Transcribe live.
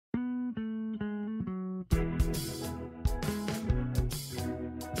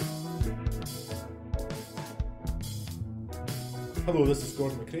Hello, this is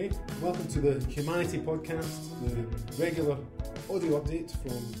Dr MacRae. Welcome to the Humanity Podcast, the regular audio update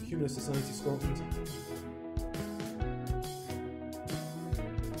from Humanist Society Scotland.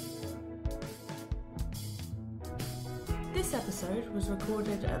 This episode was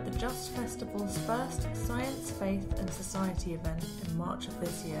recorded at the Just Festival's first Science, Faith and Society event in March of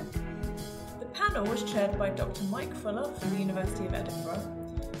this year. The panel was chaired by Dr Mike Fuller from the University of Edinburgh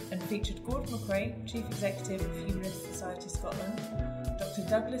and featured Dr MacRae, Chief Executive of Humanist Society Scotland, Dr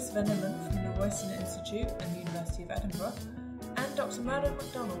Douglas Vernimmen from the Roislin Institute and the University of Edinburgh, and Dr Murdo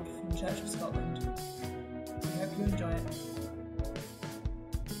Macdonald from Church of Scotland. We hope you enjoy it.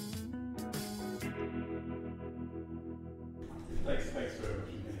 Thanks very much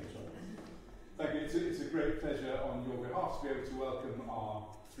indeed, John. Thank you. It's a great pleasure on your behalf to be able to welcome our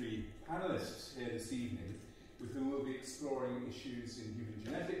three panellists here this evening, with whom we'll be exploring issues in human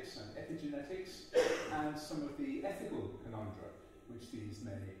genetics and epigenetics and some of the ethical conundra which these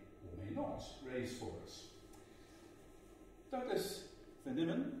may or may not raise for us. Douglas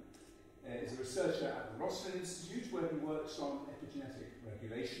Vernimmen is a researcher at the Roislin Institute, where he works on epigenetic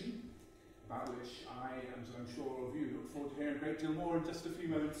regulation, about which I, and I'm sure all of you, look forward to hearing a great deal more in just a few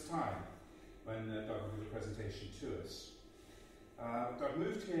moments' time, when Doug will do a presentation to us. Doug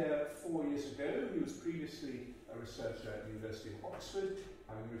moved here 4 years ago. He was previously a researcher at the University of Oxford,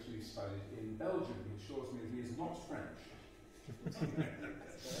 having originally studied in Belgium. He assures me that he is not French.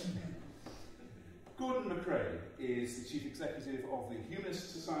 Gordon MacRae is the Chief Executive of the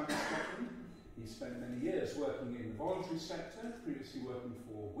Humanist Society Scotland. He spent many years working in the voluntary sector, previously working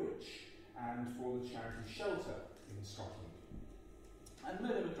for Which and for the charity Shelter in Scotland. And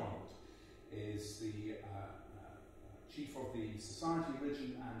Murdo Macdonald is the Chief of the Society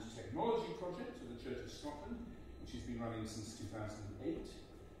Religion and Technology Project of the Church of Scotland, which he's been running since 2008,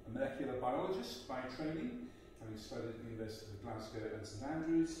 a molecular biologist by training, having studied at the University of Glasgow and St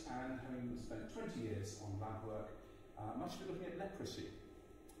Andrews, and having spent 20 years on lab work, much of it looking at leprosy.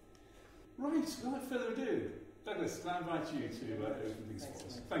 Right, without further ado, Douglas, can I invite you to open things for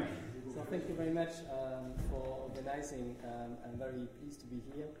us? Thank you. So thank you very much for organising. I'm very pleased to be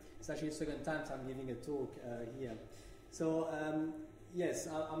here. It's actually the second time I'm giving a talk here. So yes,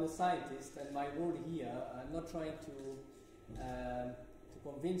 I'm a scientist, and my role here, I'm not trying to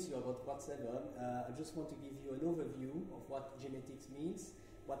convince you about whatsoever. I just want to give you an overview of what genetics means,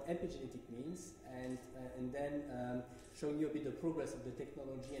 what epigenetic means, and then showing you a bit the progress of the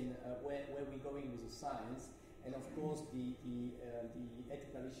technology and where we're going with the science, and of course the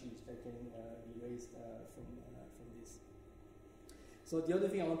ethical issues that can be raised from this. So the other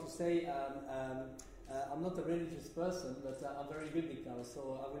thing I want to say, I'm not a religious person, but I'm very biblical,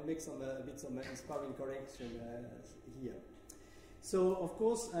 so I will make some inspiring correction here. So, of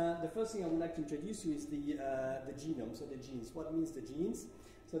course, the first thing I would like to introduce you is the genome, so the genes. What means the genes?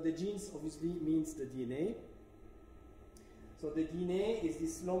 So the genes obviously means the DNA. So the DNA is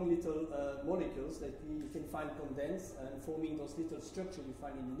these long little molecules that you can find condensed and forming those little structures you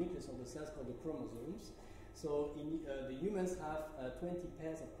find in the nucleus of the cells called the chromosomes. So the humans have 20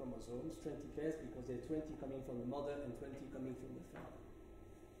 pairs of chromosomes, 20 pairs because there are 20 coming from the mother and 20 coming from the father.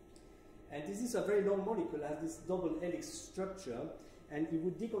 And this is a very long molecule, has this double helix structure, and it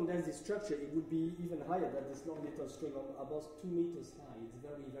would decondense this structure, it would be even higher than this long little string of about 2 meters high. It's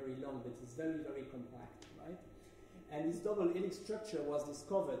very, very long, but it's very, very compact, right? And this double helix structure was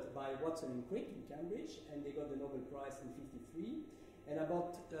discovered by Watson and Crick in Cambridge, and they got the Nobel Prize in '53. And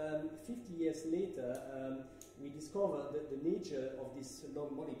about 50 years later, we discovered the nature of these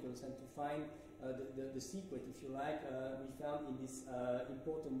long molecules, and to find the secret, if you like, we found in this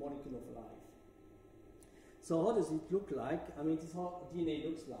important molecule of life. So how does it look like? I mean, this is how DNA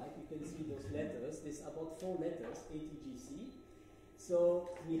looks like. You can see those letters. There's about 4 letters, A, T, G, C. So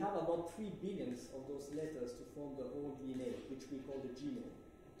we have about 3 billions of those letters to form the whole DNA, which we call the genome.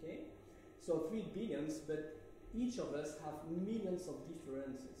 Okay? So 3 billions, but each of us have millions of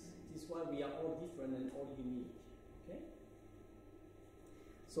differences. This is why we are all different and all unique. Okay?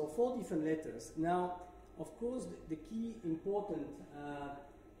 So 4 different letters. Now, of course, the key important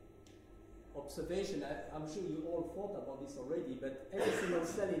observation, I'm sure you all thought about this already, but every single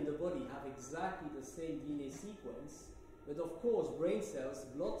cell in the body have exactly the same DNA sequence, but of course, brain cells,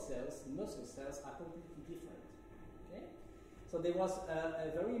 blood cells, muscle cells are completely different. Okay? So there was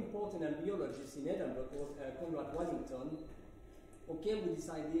a very important biologist in Edinburgh called Conrad Wellington, who came with this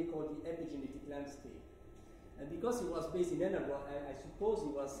idea called the epigenetic landscape. And because he was based in Edinburgh, I suppose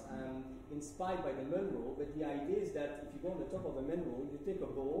he was inspired by the Monroe, but the idea is that if you go on the top of the Monroe, you take a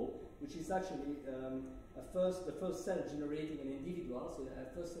ball, which is actually the first cell generating an individual, so the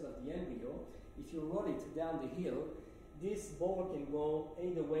first cell of the embryo. If you roll it down the hill, this ball can go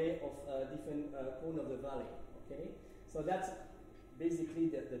either way of a different cone of the valley. Okay, so that's basically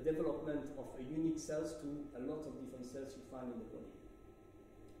the development of a unique cells to a lot of different cells you find in the body.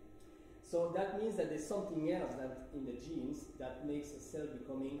 So that means that there's something else that in the genes that makes a cell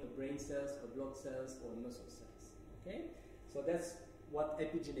becoming a brain cells, a blood cells, or muscle cells. Okay, so that's what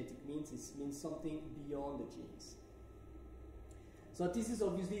epigenetic means. It means something beyond the genes. So this is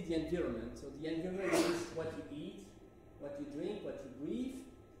obviously the environment. So the environment is what you eat, what you drink, what you breathe,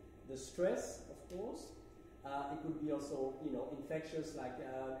 the stress, of course. It could be also, infectious like,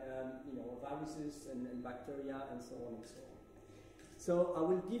 viruses and bacteria and so on and so on. So I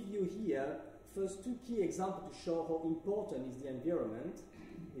will give you here first two key examples to show how important is the environment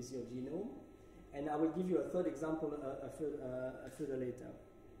with your genome, and I will give you a third example further later.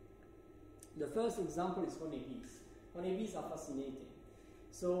 The first example is honeybees. Honeybees are fascinating.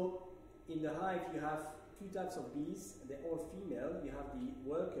 So in the hive you have two types of bees. They're all female. You have the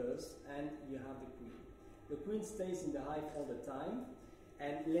workers and you have the queen. The queen stays in the hive all the time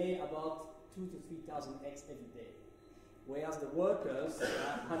and lay about 2,000 to 3,000 eggs every day. Whereas the workers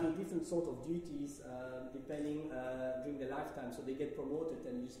are having different sort of duties depending during their lifetime. So they get promoted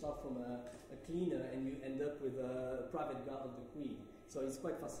and you start from a cleaner and you end up with a private guard of the queen. So it's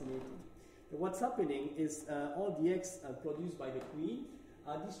quite fascinating. But what's happening is all the eggs produced by the queen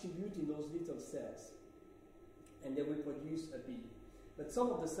are distributed in those little cells. And they will produce a bee. But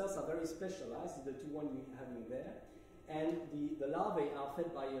some of the cells are very specialized, the two ones you're having there. And the larvae are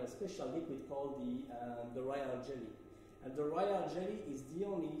fed by a special liquid called the royal jelly. And the royal jelly is the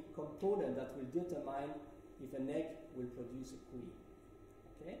only component that will determine if an egg will produce a queen.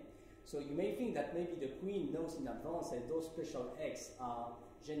 Okay? So you may think that maybe the queen knows in advance that those special eggs are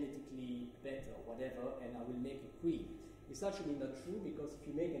genetically better or whatever, and I will make a queen. It's actually not true, because if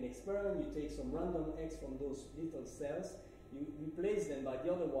you make an experiment, you take some random eggs from those little cells, you replace them by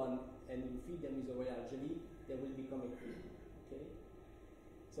the other one, and you feed them with the royal jelly, they will become a queen. Okay?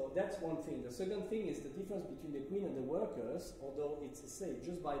 So that's one thing. The second thing is the difference between the queen and the workers. Although it's safe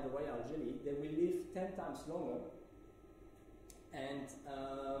just by the royal jelly, they will live 10 times longer, and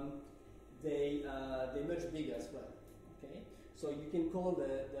they're much bigger as well. Okay, so you can call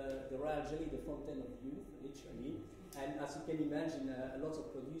the royal jelly the fountain of youth, literally. And as you can imagine, a lot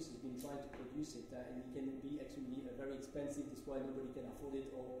of producers have been trying to produce it, and it can be actually very expensive. That's why nobody can afford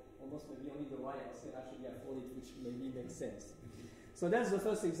it, or almost maybe only the royals can actually afford it, which maybe makes sense. So that's the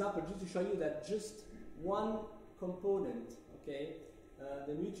first example, just to show you that just one component, okay,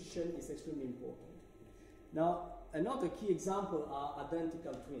 the nutrition is extremely important. Now, another key example are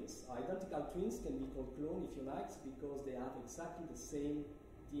identical twins. Identical twins can be called clone, if you like, because they have exactly the same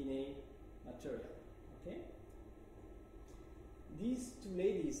DNA material. Okay? These two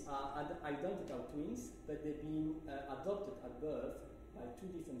ladies are identical twins, but they've been adopted at birth by two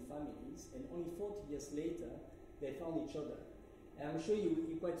different families, and only 40 years later, they found each other. And I'm sure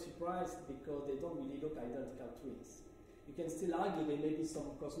you're quite surprised because they don't really look identical twins. You can still argue there may be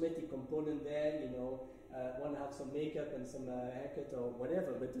some cosmetic component there, one has some makeup and some haircut or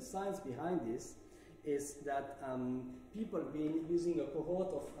whatever, but the science behind this is that people have been using a cohort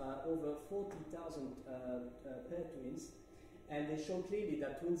of over 40,000 pair twins, and they show clearly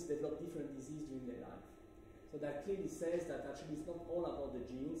that twins develop different diseases during their life. So that clearly says that actually it's not all about the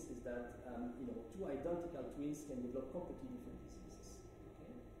genes, is that two identical twins can develop completely different diseases.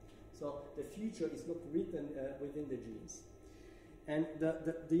 Okay? So the future is not written within the genes. And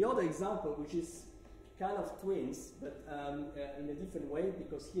the other example, which is kind of twins, but in a different way,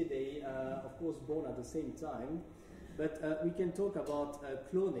 because here they of course born at the same time. But we can talk about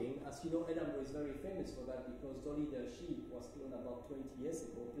cloning. As you know, Edinburgh is very famous for that, because Dolly the sheep was cloned about 20 years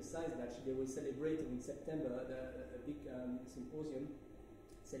ago. Precisely, actually, they were celebrating in September a big symposium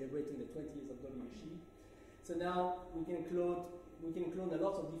celebrating the 20 years of Dolly the sheep. So now we can clone a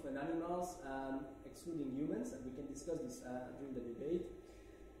lot of different animals, excluding humans, and we can discuss this during the debate.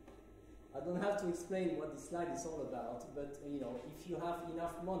 I don't have to explain what this slide is all about, but if you have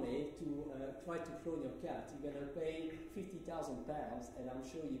enough money to try to clone your cat, you're going to pay £50,000, and I'm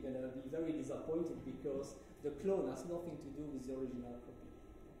sure you're going to be very disappointed because the clone has nothing to do with the original copy.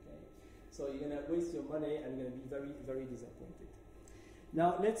 Okay, so you're going to waste your money and you're going to be very, very disappointed.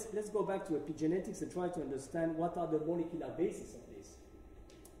 Now let's go back to epigenetics and try to understand what are the molecular basis of this.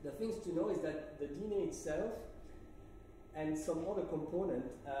 The things to know is that the DNA itself and some other component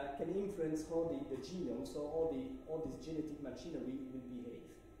can influence how the genome, so all this genetic machinery will behave.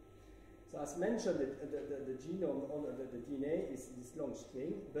 So as mentioned, the genome, or the DNA is this long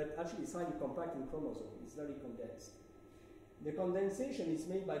string, but actually it's highly compact in chromosome. It's very condensed. The condensation is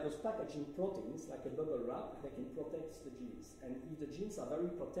made by those packaging proteins, like a bubble wrap, that can protect the genes. And if the genes are very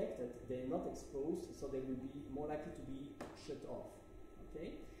protected, they're not exposed, so they will be more likely to be shut off.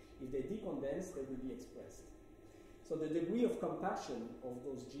 Okay? If they decondense, they will be expressed. So the degree of compaction of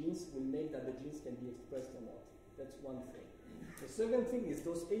those genes will make that the genes can be expressed or not. That's one thing. The second thing is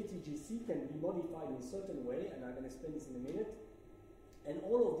those ATGC can be modified in a certain way, and I'm going to explain this in a minute. And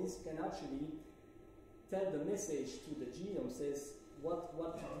all of this can actually tell the message to the genome, says what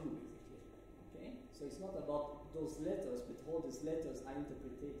to do, basically. Okay? So it's not about those letters, but all these letters are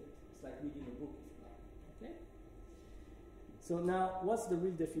interpreted. It's like reading a book, if you like. Okay? So now, what's the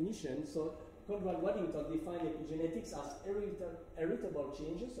real definition? So Conrad Waddington defined epigenetics as heritable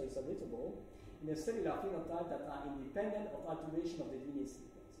changes, so it's heritable, in a cellular phenotype that are independent of alteration of the DNA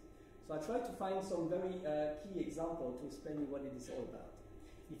sequence. So I tried to find some very key example to explain you what it is all about.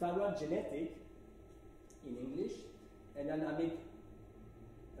 If I write genetic in English, and then I make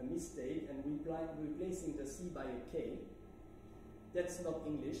a mistake and replacing the C by a K, that's not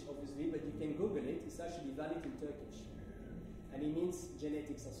English, obviously, but you can Google it. It's actually valid in Turkish. And it means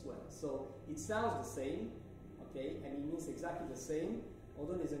genetics as well. So it sounds the same, okay, and it means exactly the same,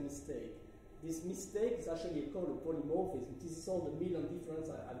 although there's a mistake. This mistake is actually called a polymorphism. This is all the million difference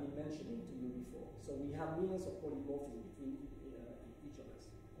I've been mentioning to you before. So we have millions of polymorphisms between each of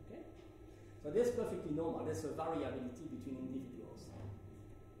us, okay? So that's perfectly normal. There's a variability between individuals.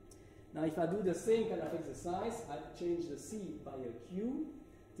 Now if I do the same kind of exercise, I change the C by a Q.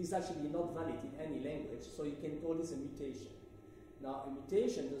 This is actually not valid in any language, so you can call this a mutation. Now, a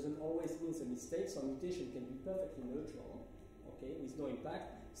mutation doesn't always mean a mistake, so a mutation can be perfectly neutral, okay, with no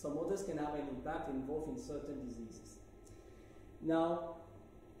impact. Some others can have an impact involved in certain diseases. Now,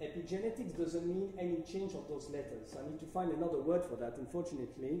 epigenetics doesn't mean any change of those letters. I need to find another word for that,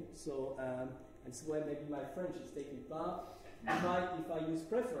 unfortunately. So, and so where maybe my French is taking part. If I use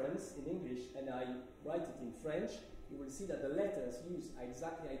preference in English and I write it in French, you will see that the letters used are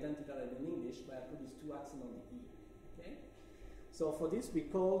exactly identical as in English, but I put these two accents on the E. Okay? So for this,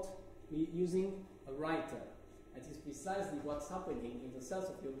 we're using a writer. It is precisely what's happening in the cells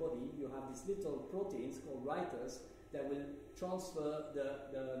of your body. You have these little proteins called writers that will transfer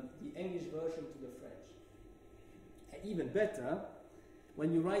the English version to the French. And even better,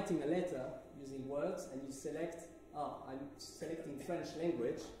 when you're writing a letter using words and you select, I'm selecting French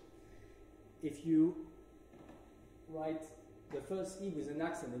language, if you write the first E with an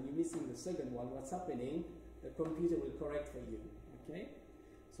accent and you're missing the second one, what's happening? The computer will correct for you. Okay?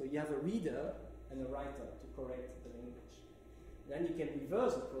 So you have a reader and a writer to correct the language. Then you can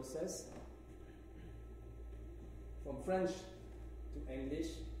reverse the process from French to English.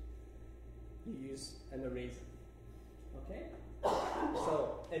 You use an eraser. Okay?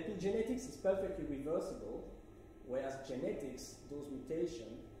 So epigenetics is perfectly reversible, whereas genetics, those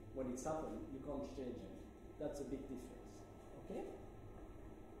mutations, when it's happening, you can't change it. That's a big difference. Okay?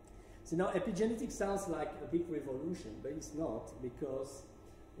 So now epigenetics sounds like a big revolution, but it's not, because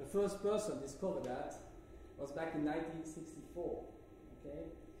the first person discovered that was back in 1964. Okay?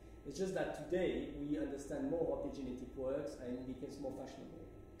 It's just that today we understand more how epigenetic works and it becomes more fashionable.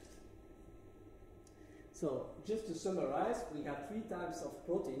 So just to summarize, we have 3 types of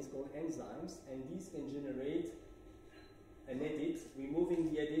proteins called enzymes, and these can generate an edit,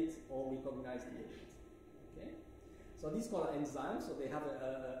 removing the edit or recognize the edit. Okay? So these called enzymes, so they have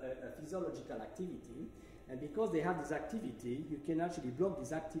a physiological activity, and because they have this activity, you can actually block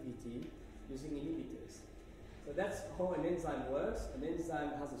this activity using inhibitors. So that's how an enzyme works. An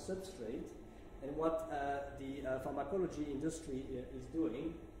enzyme has a substrate, and what the pharmacology industry is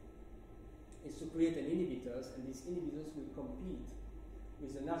doing is to create an inhibitors, and these inhibitors will compete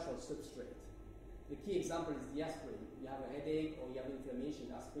with the natural substrate. The key example is the aspirin. You have a headache or you have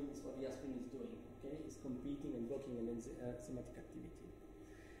inflammation, aspirin is what the aspirin is doing. Okay? It's competing and blocking an enzymatic activity.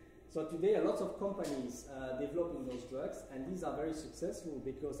 So today, a lot of companies are developing those drugs, and these are very successful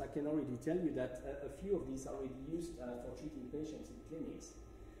because I can already tell you that a few of these are already used for treating patients in clinics.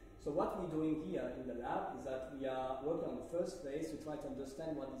 So what we're doing here in the lab is that we are working on the first phase to try to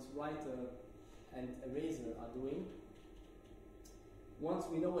understand what this writer and eraser are doing. Once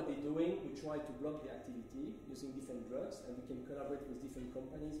we know what they're doing, we try to block the activity using different drugs, and we can collaborate with different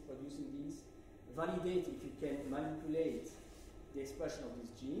companies producing these. Validate if you can manipulate the expression of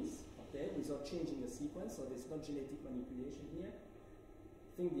these genes, okay, without changing the sequence, so there's no genetic manipulation here.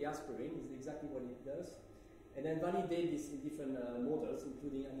 I think the aspirin is exactly what it does. And then validate this in different models,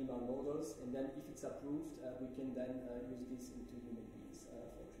 including animal models, and then if it's approved, we can then use this into human beings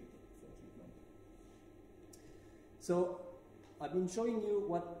for treatment. So I've been showing you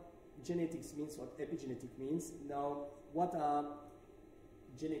what genetics means, what epigenetic means. Now, what are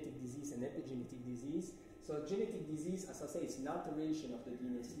genetic disease and epigenetic disease? So genetic disease, as I say, is an alteration of the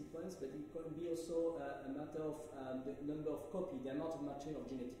DNA sequence, but it can be also a matter of the number of copies, the amount of material, of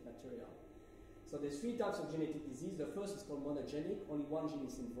genetic material. So there's 3 types of genetic disease. The first is called monogenic, only one gene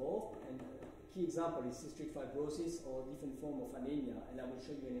is involved, and a key example is cystic fibrosis or different form of anemia, and I will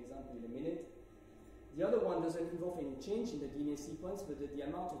show you an example in a minute. The other one doesn't involve any change in the DNA sequence, but the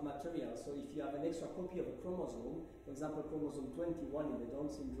amount of material. So if you have an extra copy of a chromosome, for example, chromosome 21 in the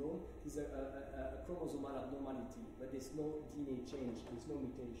Down syndrome, is a chromosomal abnormality, but there's no DNA change, there's no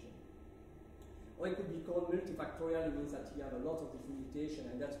mutation. Or it could be called multifactorial. It means that you have a lot of different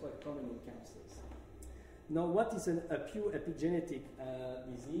mutations, and that's quite common in cancers. Now, what is a pure epigenetic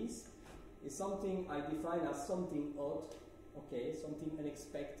disease? Is something I define as something odd, okay, something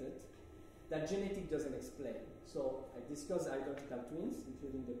unexpected, that genetic doesn't explain. So I discussed identical twins,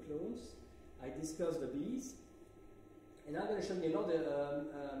 including the clones. I discussed the bees. And I'm going to show you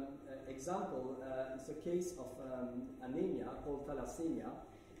another example. It's a case of anemia called thalassemia.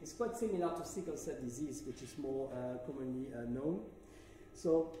 It's quite similar to sickle cell disease, which is more commonly known.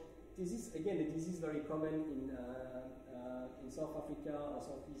 So this is, again, a disease very common in South Africa or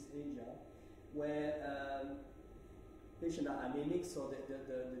Southeast Asia, where patients are anemic, so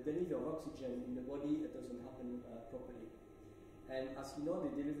the delivery of oxygen in the body doesn't happen properly. And as you know, the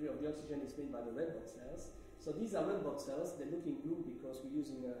delivery of the oxygen is made by the red blood cells. So these are red blood cells. They're looking blue because we're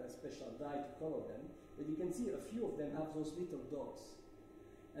using a special dye to color them. But you can see a few of them have those little dots.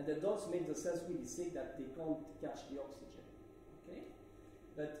 And the dots make the cells really sick that they can't catch the oxygen. Okay?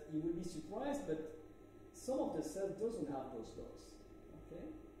 But you will be surprised, but some of the cells doesn't have those dots. Okay?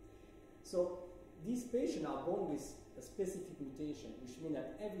 So these patients are born with a specific mutation, which means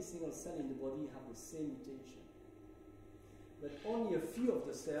that every single cell in the body have the same mutation. But only a few of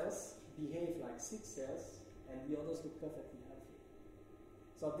the cells behave like sick cells, and the others look perfectly healthy.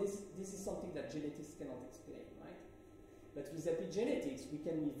 So this is something that genetics cannot explain, right? But with epigenetics, we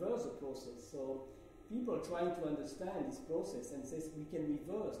can reverse the process. So people are trying to understand this process and says we can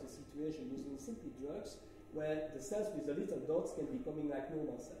reverse the situation using simply drugs where the cells with the little dots can be becoming like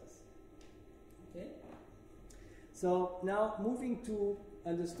normal cells. Okay? So now moving to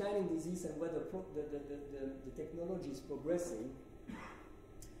understanding disease and whether the technology is progressing.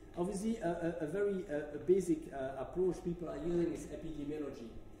 Obviously, a very basic approach people are using is epidemiology.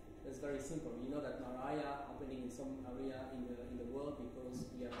 That's very simple. You know that MacRae happening in some area in the world because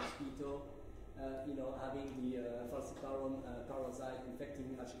we have mosquito, having the falciparum parasite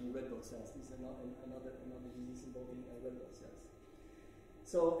infecting actually red blood cells. This is another disease involving red blood cells.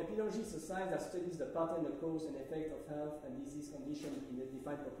 So epidemiology is a science that studies the pattern, the cause and effect of health and disease condition in a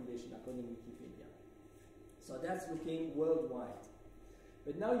defined population according to Wikipedia. So that's looking worldwide.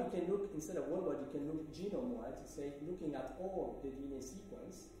 But now you can look, instead of worldwide, you can look genome-wide to say, looking at all the DNA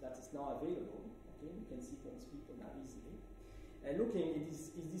sequence that is now available. Okay, you can sequence people now easily. And looking, is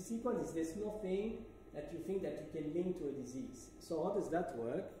this sequence, there's nothing that you think that you can link to a disease. So how does that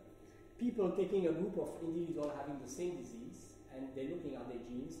work? People taking a group of individuals having the same disease, and they're looking at their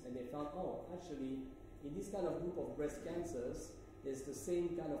genes, and they found, oh, actually, in this kind of group of breast cancers, there's the same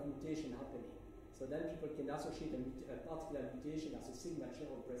kind of mutation happening. So then people can associate a particular mutation as a signature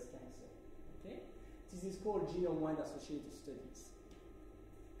of breast cancer. Okay? This is called genome-wide associated studies.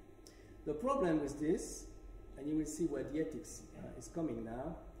 The problem with this, and you will see where the ethics is coming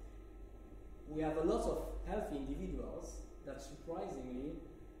now, we have a lot of healthy individuals that surprisingly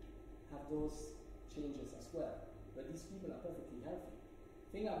have those changes as well. But these people are perfectly healthy.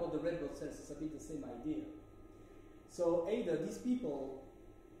 Think about the red blood cells, it's a bit the same idea. So either these people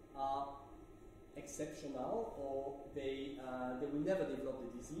are exceptional, or they will never develop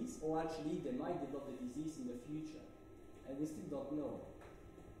the disease, or actually they might develop the disease in the future. And we still don't know.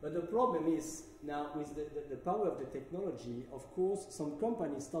 But the problem is, now with the power of the technology, of course, some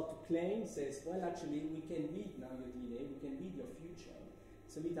companies start to claim, says, well, actually, we can read now your DNA, we can read your future.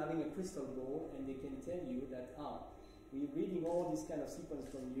 It's a bit having a crystal ball, and they can tell you that, we're reading all this kind of sequence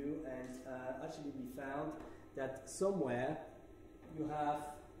from you, and actually we found that somewhere you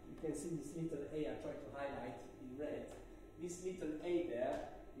can see this little A I tried to highlight in red. This little A there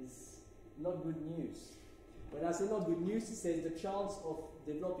is not good news. When I say not good news, it says the chance of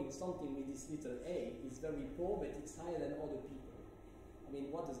developing something with this little A is very poor, but it's higher than other people. I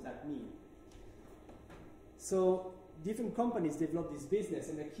mean, what does that mean? So different companies develop this business,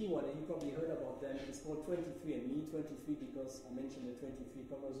 and the key one, and you probably heard about them, is called 23andMe. 23 because I mentioned the 23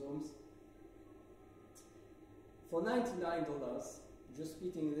 chromosomes. For $99, just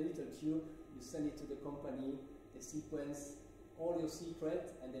spitting in a little tube, you send it to the company, they sequence all your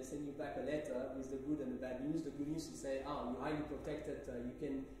secret, and they send you back a letter with the good and the bad news. The good news is say, you're highly protected, you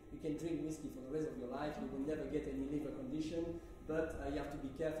can drink whiskey for the rest of your life, you will never get any liver condition, but you have to be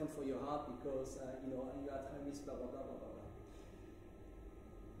careful for your heart because you're at high risk, blah, blah, blah, blah, blah.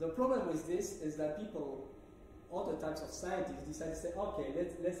 The problem with this is that people, other types of scientists, decide to say, okay,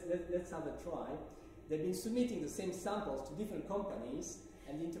 let's have a try. They've been submitting the same samples to different companies,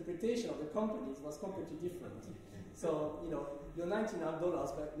 and the interpretation of the companies was completely different. So, your $19.5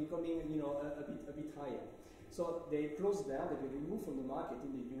 but becoming, a bit higher. So they closed down, they were removed from the market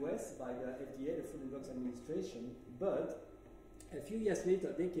in the US by the FDA, the Food and Drugs Administration, but a few years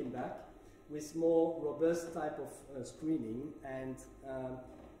later they came back with more robust type of screening, and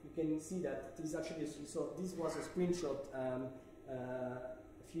you can see that this actually, so this was a screenshot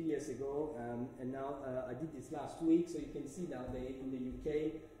a few years ago, and now I did this last week, so you can see now in the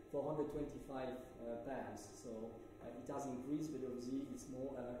UK for £125, so it has increased, but obviously it's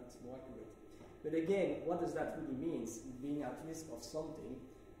more accurate. But again, what does that really mean? Being at risk of something,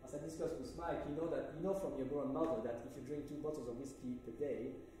 as I discussed with Mike, you know from your grandmother that if you drink 2 bottles of whiskey per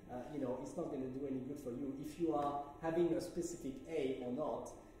day, it's not going to do any good for you. If you are having a specific A or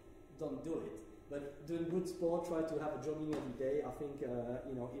not, don't do it. But doing good sport, try to have a jogging every day, I think,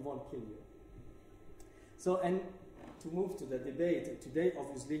 it won't kill you. So, and to move to the debate, today,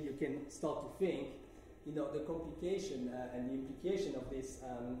 obviously, you can start to think, the complication and the implication of this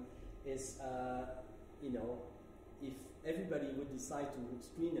is, if everybody would decide to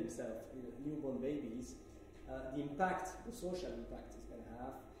screen themselves, newborn babies, the impact, the social impact it's going to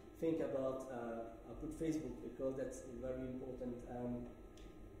have. Think about, I put Facebook because that's a very important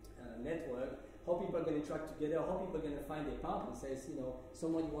network. How people are going to interact together, how people are going to find their partner, says,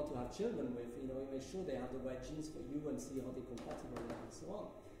 someone you want to have children with, make sure they have the right genes for you and see how they're compatible and so on.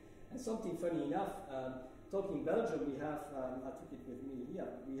 And something funny enough, talking Belgium, we have, I took it with me here,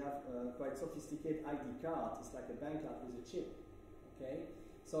 we have quite sophisticated ID card. It's like a bank card with a chip, okay?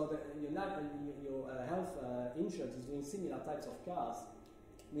 So your health insurance is doing similar types of cards.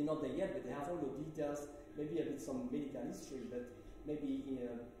 We're not there yet, but they have all the details, maybe a bit some medical history, but maybe in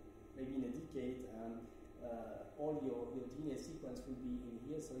a decade, all your DNA sequence will be in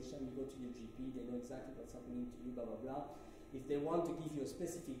here, so each time you go to your GP, they know exactly what's happening to you, blah, blah, blah. If they want to give you a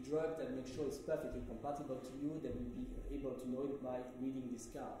specific drug that makes sure it's perfectly compatible to you, they will be able to know it by reading this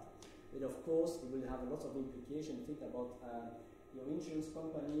card. But of course, it will have a lot of implications. Think about your insurance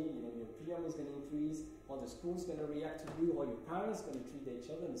company, your premium is going to increase, how the school's going to react to you, how your parents are going to treat their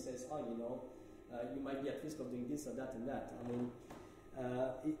children. It says, you might be at risk of doing this or that and that. I mean,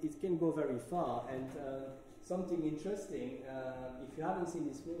 it can go very far. And something interesting, if you haven't seen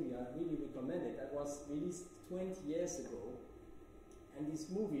this movie, I really recommend it. It was released 20 years ago, and this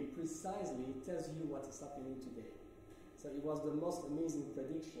movie precisely tells you what is happening today. So it was the most amazing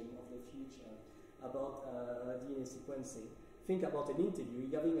prediction of the future about DNA sequencing. Think about an interview.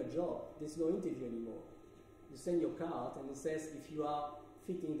 You're having a job. There's no interview anymore. You send your card, and it says if you are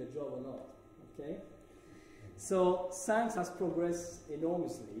fitting the job or not. Okay? So science has progressed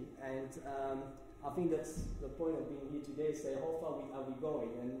enormously, and I think that's the point of being here today. Say, how far are we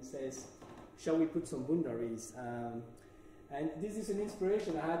going? And it says, shall we put some boundaries? And this is an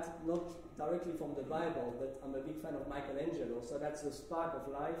inspiration I had not directly from the Bible, but I'm a big fan of Michelangelo. So that's the spark of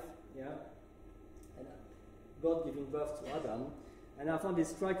life, yeah. And God giving birth to Adam. And I found this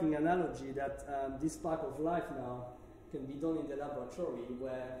striking analogy that this spark of life now can be done in the laboratory,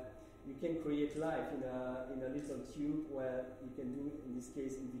 where you can create life in a little tube where you can do, in this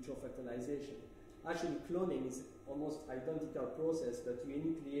case, in vitro fertilization. Actually, cloning is almost identical process, but you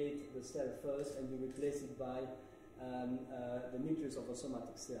enucleate the cell first and you replace it by the nucleus of a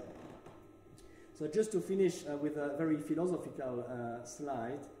somatic cell. So just to finish with a very philosophical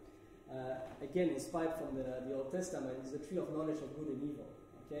slide, again, inspired from the Old Testament, is the tree of knowledge of good and evil.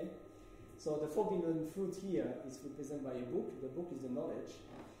 Okay, so the forbidden fruit here is represented by a book. The book is the knowledge.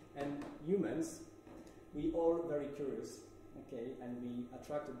 And humans, we all very curious, okay, and we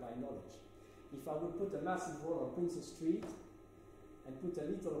attracted by knowledge. If I would put a massive hole on Princess Street and put a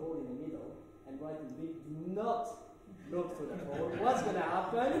little hole in the middle and write in big, do not look through that hole, what's going to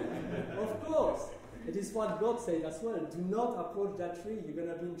happen? Of course, it is what God said as well. Do not approach that tree, you're going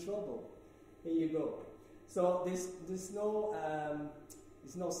to be in trouble. Here you go. So there's no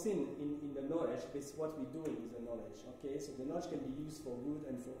sin in the knowledge, it's what we're doing with the knowledge, okay? So the knowledge can be used for good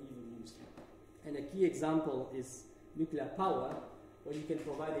and for evil use. And a key example is nuclear power, where you can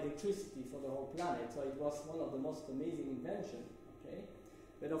provide electricity for the whole planet. So it was one of the most amazing inventions, okay?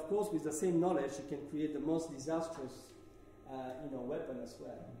 But of course, with the same knowledge, you can create the most disastrous, weapon as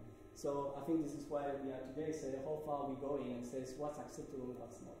well. So I think this is why we are today, say how far we going and says what's acceptable and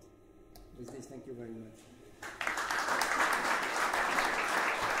what's not. With this, thank you very much.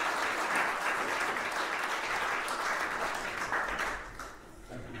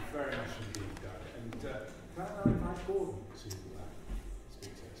 Thank you very much indeed, Doug. And can I invite Gordon to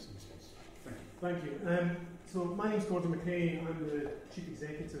speak to us in response? Thank you. Thank you. So my name's Dr MacRae. I'm the Chief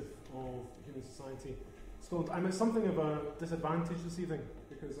Executive of Humanist Society Scotland. I'm at something of a disadvantage this evening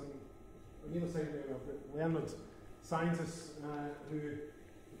because I'm on the other side there. I've got learned scientists who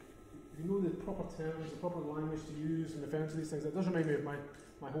know the proper terms, the proper language to use in referring to these things. It does remind me of my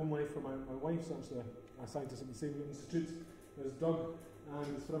home life, where my wife's actually a scientist at the same institute as Doug,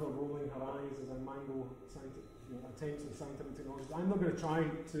 and is forever rolling her eyes as I mangle attempts at scientific technology. I'm not going to try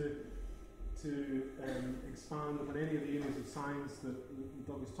to expand on any of the areas of science that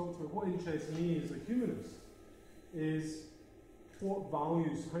Doug has talked about. What interests me as a humanist is what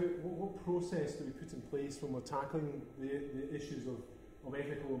values, what process do we put in place when we're tackling the issues of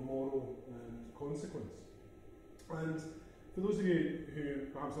ethical and moral consequence. And for those of you who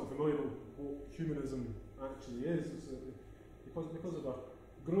perhaps not familiar with what humanism actually is, because of our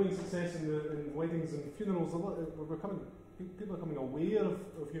growing success in weddings and funerals, people are becoming aware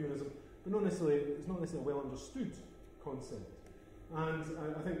of humanism, but it's not necessarily a well understood concept. And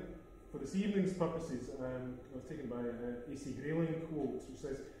I think for this evening's purposes, I was taken by A.C. Grayling quote, which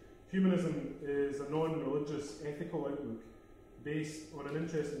says, "Humanism is a non-religious ethical outlook based on an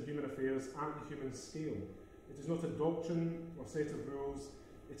interest in human affairs at the human scale. It is not a doctrine or set of rules,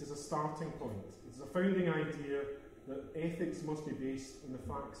 it is a starting point. It is a founding idea that ethics must be based on the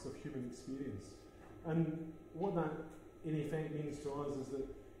facts of human experience." And what that in effect means to us is that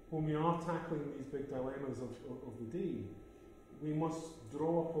when we are tackling these big dilemmas of the day, we must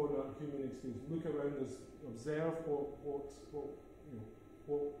draw upon our human experience, look around us, observe what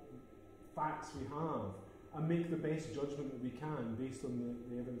facts we have, and make the best judgment that we can based on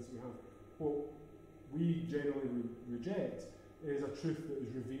the evidence we have. What we generally reject is a truth that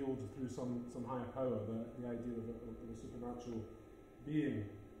is revealed through some higher power, the idea of a supernatural being.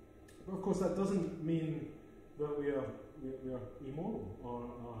 But of course that doesn't mean that we are immoral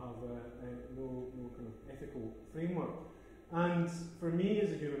or have no kind of ethical framework. And for me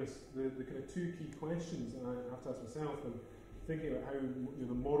as a humanist, the kind of two key questions that I have to ask myself when thinking about how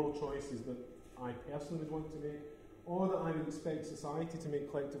the moral choices that I personally would want to make, or that I would expect society to make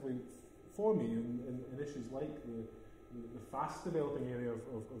collectively for me in issues like the fast developing area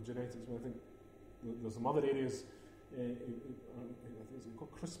of genetics, where I think there's some other areas, I think it's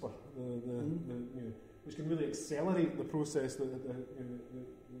called CRISPR, which can really accelerate the process that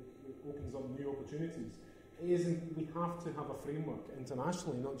opens up new opportunities. We have to have a framework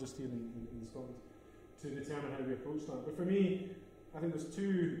internationally, not just here in Scotland, to determine how we approach that. But for me, I think there's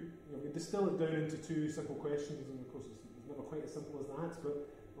two, we distill it down into two simple questions, and of course it's never quite as simple as that, but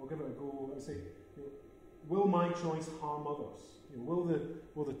I'll give it a go. I say, will my choice harm others? Will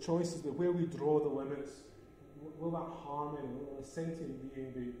the choices, where we draw the limits, will that harm anyone? Will a sentient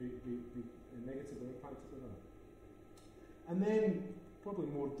being be negatively impacted by that? And then, probably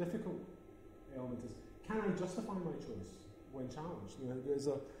more difficult element is, can I justify my choice when challenged?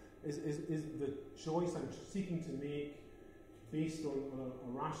 Is the choice I'm seeking to make based on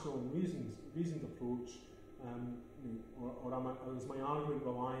a rational and reasoned approach, or is my argument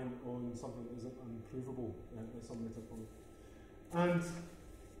reliant on something that isn't unprovable at some later point? And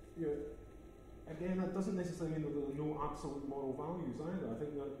again, that doesn't necessarily mean that there are no absolute moral values either. I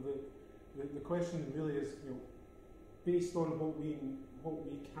think that the question really is, based on what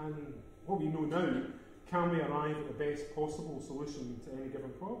we know now, can we arrive at the best possible solution to any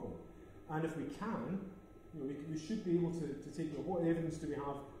given problem? And if we can, we should be able to take what evidence do we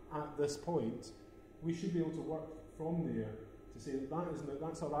have at this point. We should be able to work from there to say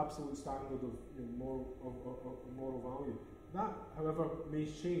that's our absolute standard of moral value. That, however, may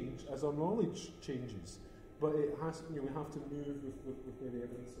change as our knowledge changes, but it has. We have to move with where the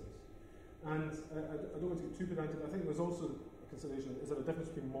evidence is. And I don't want to get too pedantic. I think there's also a consideration: is there a difference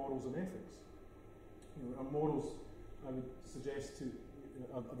between morals and ethics? Our morals, I would suggest,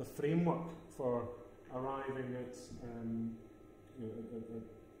 are the framework for arriving at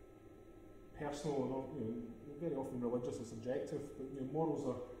personal, very often religious or subjective, but morals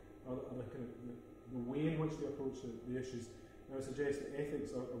are the kind of the way in which we approach the issues. And I would suggest that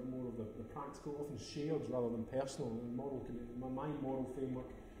ethics are more of the practical, often shared rather than personal. And my moral framework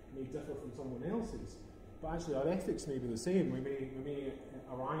may differ from someone else's, but actually our ethics may be the same. We may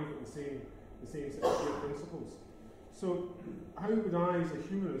arrive at the same set of shared principles. So, how would I, as a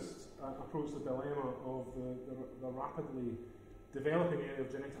humanist, approach the dilemma of the rapidly developing area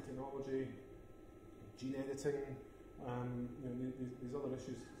of genetic technology, gene editing, these other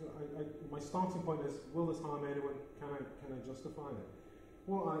issues. So my starting point is, will this harm anyone? Can I justify it?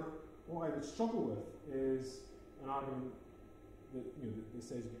 What I would struggle with is an argument that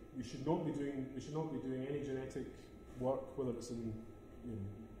says we should not be doing any genetic work, whether it's in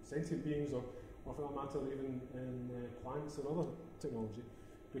sentient beings or for that matter even in plants or other technology,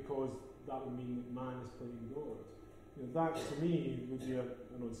 because that would mean that man is playing God. That to me would be a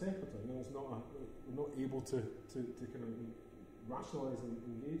non sequitur. It's not we're not able to kind of rationalise and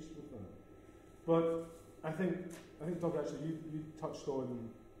engage with that. But I think Doug, actually you touched on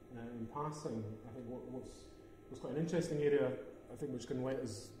in passing. I think what's quite an interesting area, I think, which can let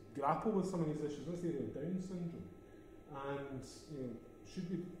us grapple with some of these issues. That's the area of Down syndrome, and should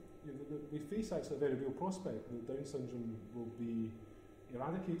we face actually a very real prospect that Down syndrome will be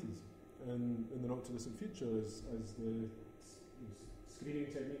eradicated in the not too distant future as the screening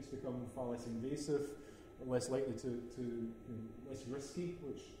techniques become far less invasive, less likely to less risky,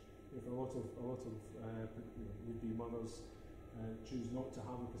 which for a lot of would-be mothers choose not to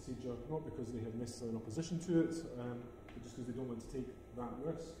have a procedure, not because they have necessarily an opposition to it, but just because they don't want to take that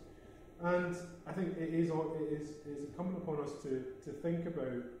risk. And I think it is incumbent upon us to think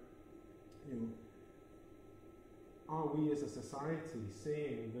about, are we as a society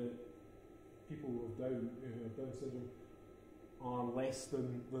saying that people with Down syndrome are less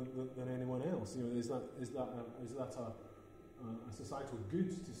than anyone else? Is that a societal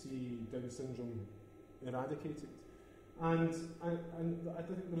good to see Down syndrome eradicated? And I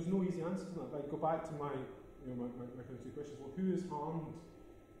think there's no easy answer to that. But I go back to my kind of two questions. Well, who is harmed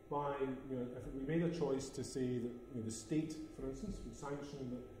by if we made a choice to say that the state, for instance, would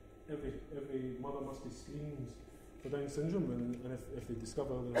sanction that every mother must be screened for Down syndrome, and if they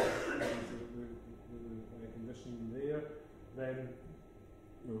discover the condition there, then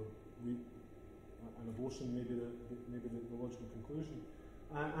an abortion may be the logical conclusion.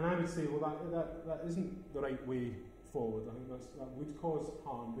 And I would say, well, that isn't the right way forward. I think that would cause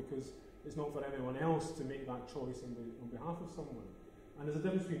harm, because it's not for anyone else to make that choice on behalf of someone. And there's a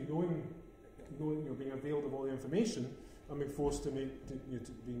difference between knowing being availed of all the information and being forced to being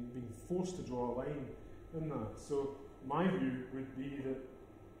forced to draw a line in that. So my view would be that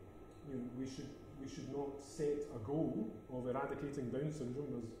we should not set a goal of eradicating Down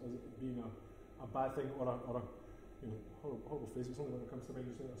syndrome as being a bad thing or a horrible phrase. It's only when it comes to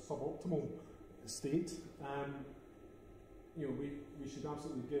mind a suboptimal state. We should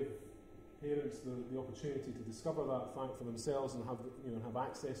absolutely give parents the opportunity to discover that fact for themselves and have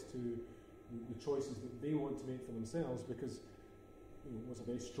access to the choices that they want to make for themselves, because what's a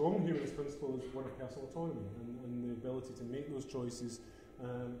very strong humanist principle is one of personal autonomy and the ability to make those choices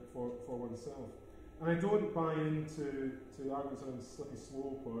for oneself. And I don't buy into arguments on a slippery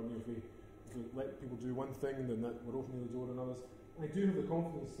slope, or if we let people do one thing, then that we're opening the door on others. I do have the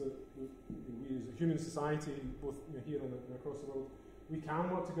confidence that we as a human society, both here and across the world, we can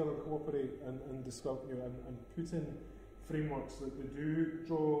work together and cooperate and discuss, and put in frameworks that do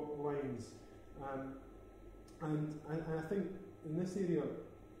draw lines. And I think in this area,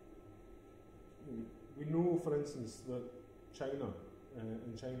 we know, for instance, that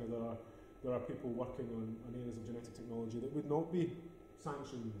in China there are people working on areas of genetic technology that would not be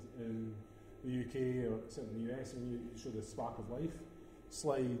sanctioned in the UK or certainly the US. And you showed the Spark of Life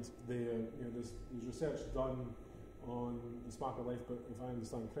slide there. There's research done on the Spark of Life, but if I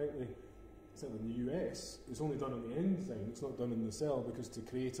understand correctly, certainly in the US, it's only done on the enzyme. It's not done in the cell, because to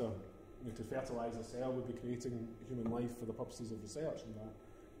create to fertilise a cell would be creating human life for the purposes of research, and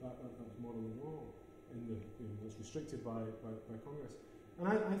that's morally wrong. It's restricted by Congress. And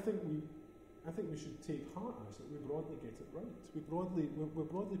I think we should take heart, actually, that we broadly get it right. We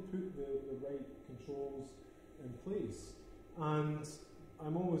broadly put the right controls in place. And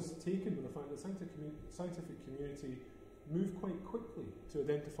I'm always taken with the fact that the scientific community move quite quickly to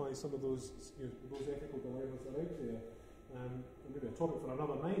identify some of those ethical dilemmas that are out there. Maybe a topic for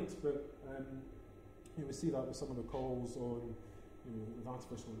another night, but we see that with some of the calls on with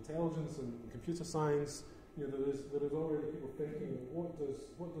artificial intelligence and computer science. There is already people thinking, what does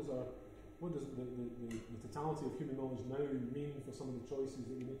the totality of human knowledge now mean for some of the choices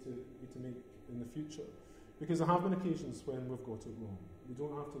that we need to make in the future? Because there have been occasions when we've got it wrong. We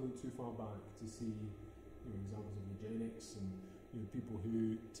don't have to look too far back to see examples of eugenics and people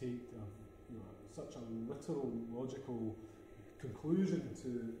who take such a literal, logical conclusion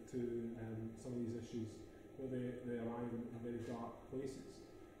to some of these issues that they arrive in very dark places.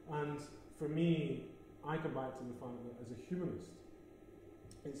 And for me, I come back to the fact that as a humanist,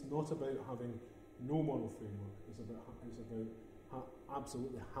 it's not about having no moral framework. It's about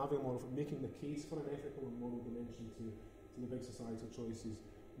absolutely having a moral, making the case for an ethical and moral dimension to the big societal choices.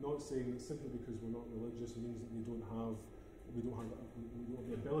 Not saying that simply because we're not religious means that we don't have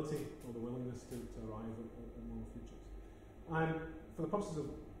the ability or the willingness to arrive at moral features. And for the purposes of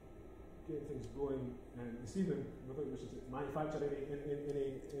getting things going this evening, without wishing to manufacture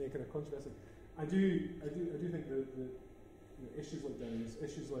any kind of controversy, I do think that issues like Downs,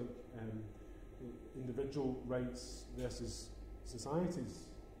 issues like individual rights versus society's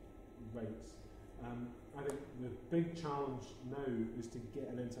rights. I think the big challenge now is to get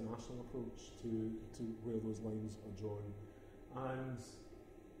an international approach to where those lines are drawn, and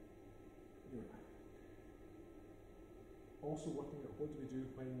also working at what do we do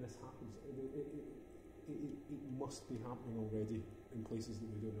when this happens. It must be happening already in places that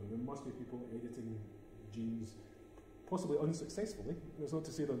we don't know. There must be people editing genes, possibly unsuccessfully. It's not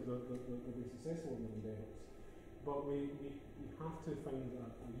to say that they'll be successful in their endeavours, but we have to find a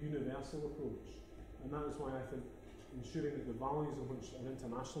universal approach. And that is why I think ensuring that the values on which an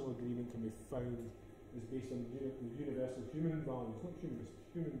international agreement can be found is based on the universal human values, not humanist,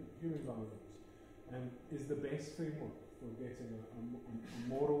 human values, is the best framework for getting a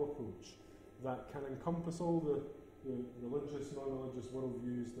moral approach that can encompass all the religious, non-religious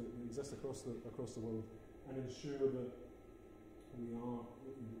worldviews that exist across the world, and ensure that we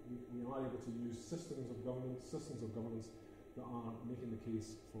are able to use systems of governance that are making the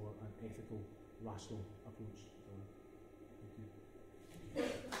case for an ethical, rational approach. Thank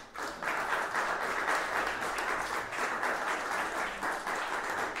you.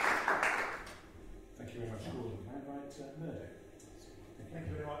 Thank you very much, Gordon. I invite Murdo. Thank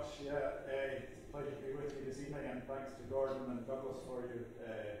you very much. It's a pleasure to be with you this evening, and thanks to Gordon and Douglas for your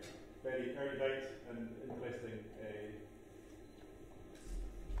very erudite and interesting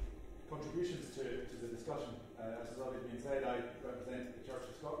contributions to the discussion. As has already been said, I represent the Church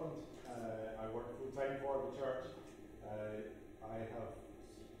of Scotland. I work full-time for the Church. I have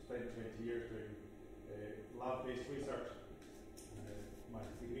spent 20 years doing lab-based research. My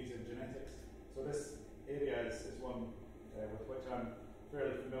degree is in genetics. So this area is one with which I'm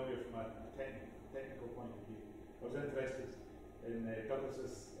fairly familiar from a technical point of view. I was interested in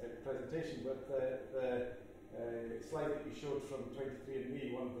Douglas's presentation with the slide that you showed from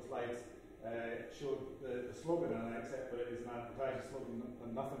 23andMe. One of the slides showed the slogan, and I accept that it is an advertising slogan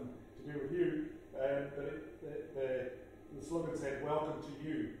and nothing to do with you, but the slogan said, "Welcome to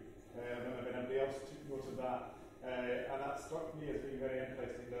you." I don't know if anybody else took note of that, and that struck me as being very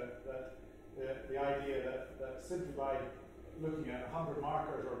interesting, that the idea that simply by looking at 100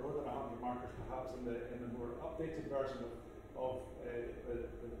 markers, or more than 100 markers perhaps, in the more updated version of the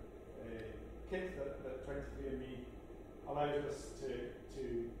kit that 23andMe allows us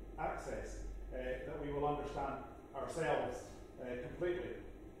to access, that we will understand ourselves completely.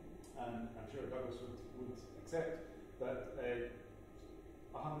 And I'm sure Douglas would accept that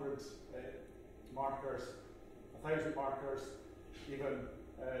 100 markers, 1,000 markers, even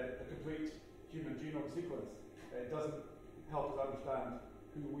a complete human genome sequence doesn't help us understand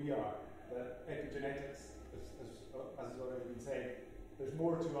who we are. That epigenetics, as has already been said, there's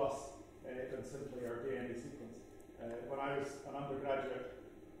more to us than simply our DNA sequence. When I was an undergraduate,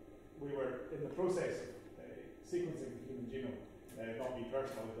 we were in the process of sequencing the human genome. Not me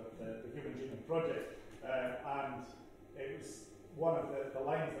personally, but the Human Genome Project. And it was one of the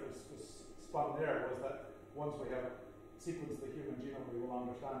lines that was spun there was that once we have sequenced the human genome, we will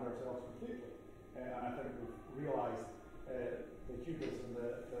understand ourselves completely. And I think we've realised the hubris and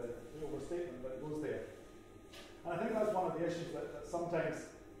the overstatement that goes there. And I think that's one of the issues that sometimes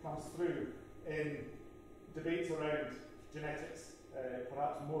comes through in debates around genetics,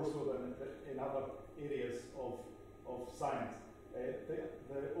 perhaps more so than in other areas of science.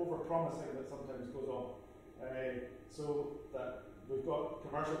 The over-promising that sometimes goes on. So that we've got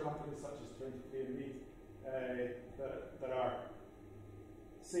commercial companies such as 23andMe that are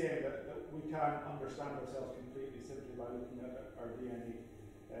saying that we can understand ourselves completely simply by looking at our DNA,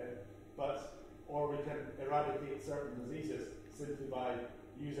 or we can eradicate certain diseases simply by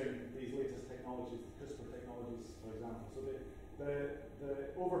using these latest technologies, CRISPR technologies, for example. So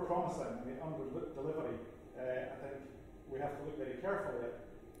the over-promising and the under-delivery, I think we have to look very carefully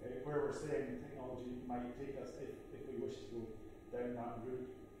at where we're saying technology might take us if we wish to go down that route.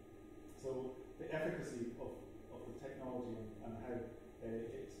 So the efficacy of the technology and how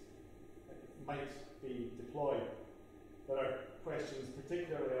it might be deployed. There are questions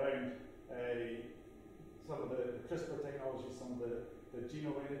particularly around some of the CRISPR technologies, some of the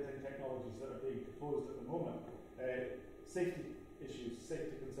genome editing technologies that are being proposed at the moment. Safety issues,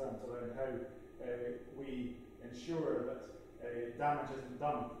 safety concerns around how we ensure that damage isn't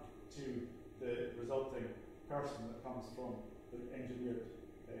done to the resulting person that comes from the engineered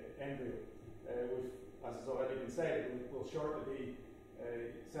embryo. As has already been said, we'll shortly be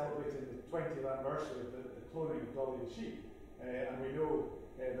celebrating the 20th anniversary of the cloning of Dolly the sheep, and we know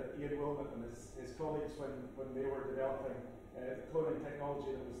that Ian Wilmot and his colleagues, when they were developing the cloning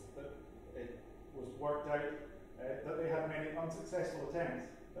technology that was worked out, that they had many unsuccessful attempts,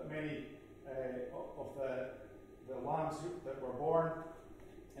 that many of the lambs that were born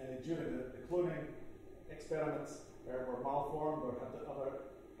during the cloning experiments were malformed or had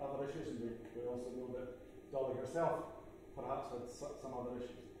other issues, and we also know that Dolly herself perhaps had some other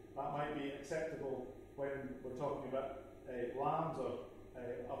issues. That might be acceptable when we're talking about lambs or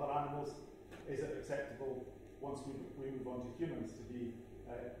other animals. Is it acceptable once we move on to humans to be,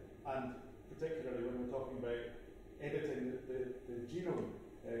 and particularly when we're talking about editing the genome,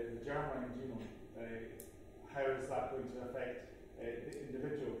 the germline genome, how is that going to affect the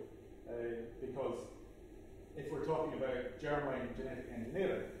individual? Because if we're talking about germline genetic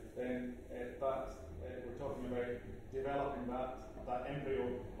engineering, then we're talking about developing that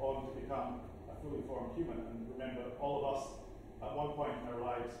embryo on to become a fully formed human. And remember, all of us at one point in our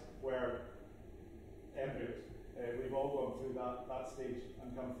lives were embryos. We've all gone through that stage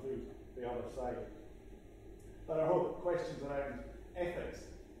and come through the other side. There are whole questions around ethics,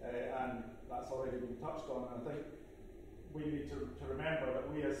 and that's already been touched on. And I think we need to remember that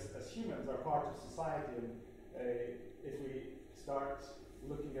we as humans are part of society, and if we start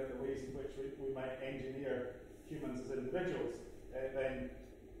looking at the ways in which we might engineer humans as individuals, then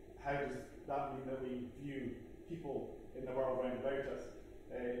how does that mean that we view people in the world around about us?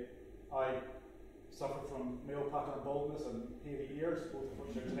 I suffer from male pattern baldness and hairy ears, both of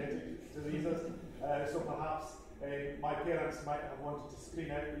which are genetic diseases, so perhaps my parents might have wanted to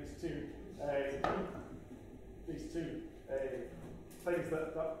screen out these two things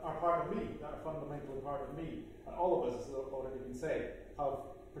that are part of me, that are fundamentally part of me. And all of us, as has already been said, have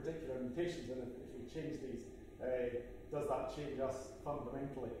particular mutations, and if we change these, does that change us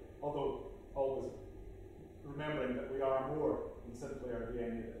fundamentally? Although always remembering that we are more than simply our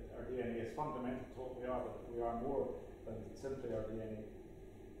DNA. Our DNA is fundamental to what we are, but we are more than simply our DNA.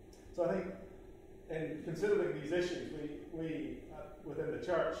 So I think in considering these issues, we within the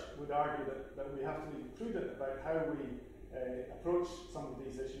church would argue that we have to be prudent about how we approach some of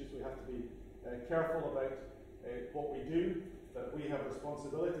these issues. We have to be careful about what we do, that we have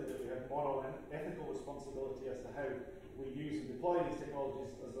responsibility, that we have moral and ethical responsibility as to how we use and deploy these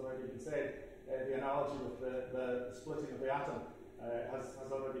technologies. As already been said, the analogy with the splitting of the atom has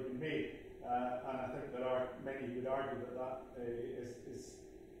already been made, and I think there are many who would argue that is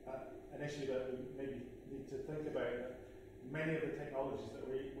an issue that we maybe need to think about. That many of the technologies that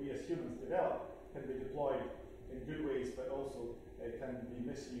we as humans develop can be deployed in good ways, but also can be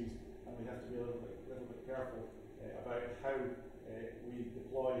misused, and we have to be a little bit careful about how we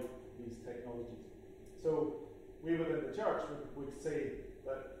deploy these technologies. So we within the church would say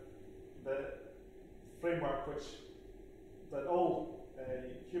that the framework that all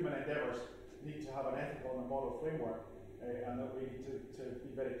human endeavours need to have an ethical and a moral framework, and that we need to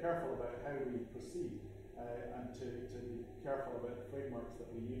be very careful about how we proceed, and to be careful about the frameworks that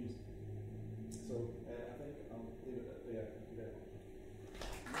we use. So I think I'll leave it there. Thank you very much.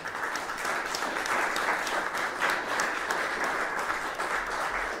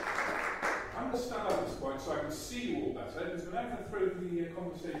 I'm going to stand up at this point so I can see you all better. And we're now going to throw the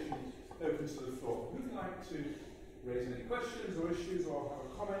conversation open to the floor. Who'd like to raise any questions or issues or have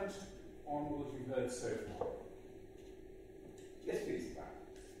a comment on what you've heard so far? Yes, please.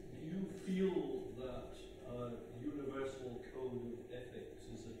 Do you feel that a universal code of ethics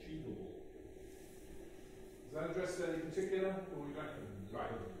is achievable? Does that address any particular, or would you like to?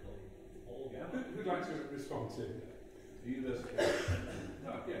 Right. Yeah. Who'd like to respond to the universal code?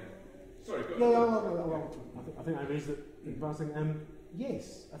 Oh, yeah. Sorry. Go on. I think I raised it in passing.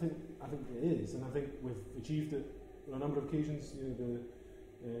 Yes, I think it is, and I think we've achieved it on a number of occasions. You know, the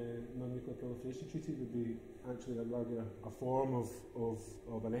non-nuclear proliferation treaty would be actually, I'd argue, a form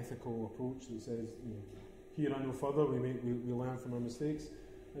of an ethical approach that says, you know, here and no further. We learn from our mistakes.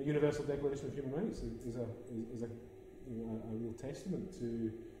 A Universal Declaration of Human Rights is a real testament to,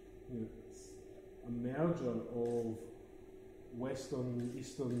 you know, a merger of Western,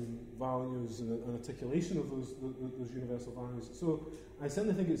 Eastern values and an articulation of those universal values. So I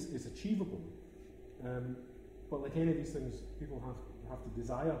certainly think it's achievable. But like any of these things, people have to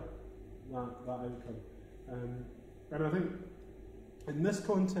desire that outcome. And I think in this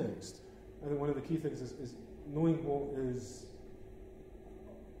context, I think one of the key things is knowing what is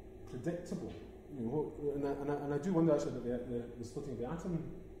predictable and I do wonder actually about the splitting of the atom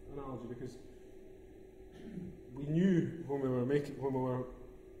analogy, because we knew when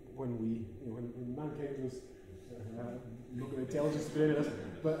mankind was not going to intelligence to do any of this,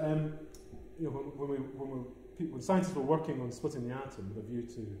 but when scientists were working on splitting the atom with a view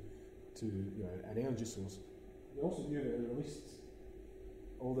to an energy source, they also knew that it released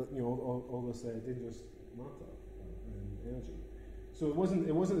all this dangerous matter and energy. So it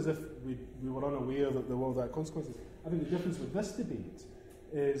wasn't as if we were unaware that there were that consequences. I think the difference with this debate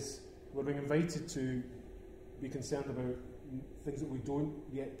is we're being invited to be concerned about things that we don't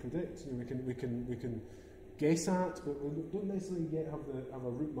yet predict. We can guess at, but we don't necessarily yet have a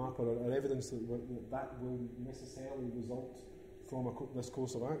route map or evidence that will necessarily result from this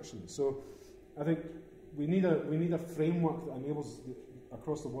course of action. So I think we need a framework that enables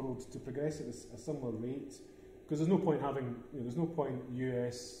across the world to progress at a similar rate. Because there's no point having, there's no point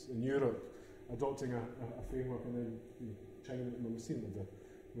US and Europe adopting a framework and then China. We've seen it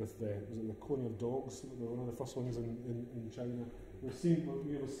with the cloning of dogs. They were one of the first ones in China. We've seen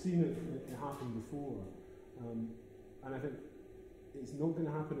it happen before, and I think it's not going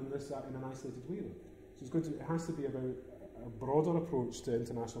to happen in an isolated way. So it has to be about a broader approach to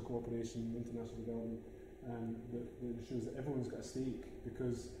international cooperation, international development, that ensures that everyone's got a stake.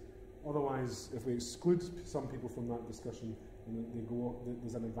 Because otherwise, if we exclude some people from that discussion, and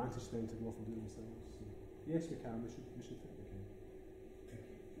there's an advantage to them to go off and do it themselves. So, yes, we can. We should think we can.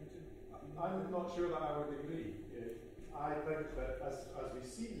 I'm not sure that I would agree. I think that as we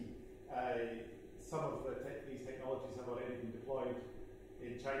see, some of these technologies have already been deployed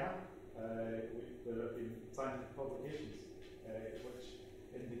in China. There have been scientific publications which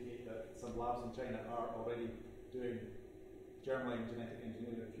indicate that some labs in China are already doing germline genetic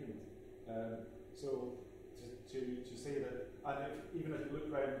engineering of humans. So to say that, and even if you look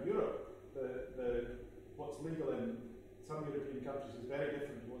around Europe, what's legal in some European countries is very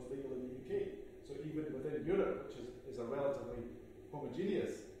different to what's legal in the UK. So even within Europe, which is a relatively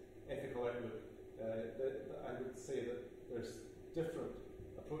homogeneous ethical outlook, I would say that there's different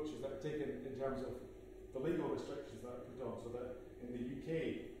approaches that are taken in terms of the legal restrictions that are put on. So that in the UK,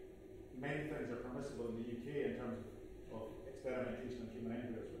 many things are permissible in the UK in terms of experimentation on human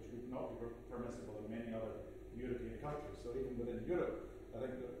embryos, which would not be permissible in many other European countries. So even within Europe, I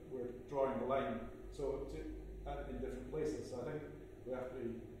think that we're drawing the line in different places. So I think we have to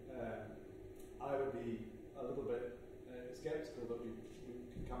be, I would be a little bit sceptical that we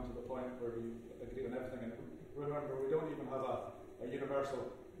can come to the point where we agree on everything. And remember, we don't even have a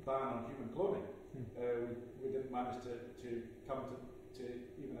universal ban on human cloning. We didn't manage to come to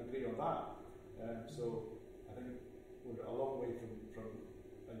even agree on that. So I think we're a long way from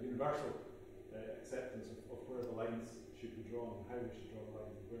a universal acceptance of where the lines should be drawn and how we should draw the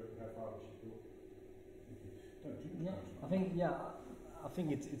lines and how far we should go. Yeah, I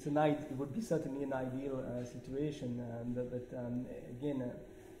think it would be certainly an ideal situation, but again,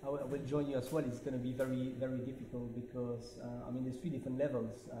 I will join you as well. It's going to be very, very difficult because there's three different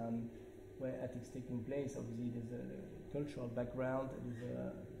levels where ethics taking place. Obviously, there's a cultural background, there's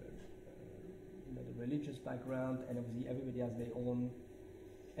the religious background, and obviously everybody has their own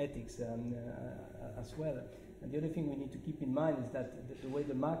ethics as well. And the other thing we need to keep in mind is that the way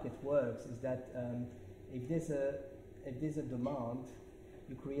the market works is that if there's a demand,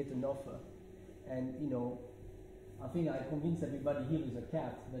 you create an offer, and I think I convinced everybody here with a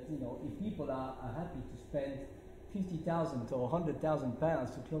cat that if people are happy to spend 50,000 or 100,000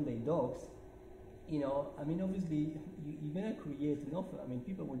 pounds to clone their dogs, obviously you're going to create an offer.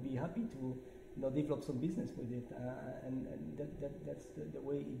 People will be happy to develop some business with it, and that's the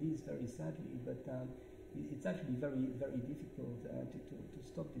way it is, very sadly. But it's actually very, very difficult to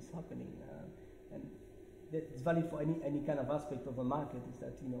stop this happening, and that's valid for any kind of aspect of a market. Is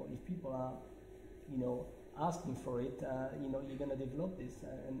that if people are asking for it, you're going to develop this,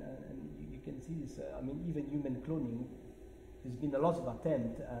 and you can see this. Even human cloning, there's been a lot of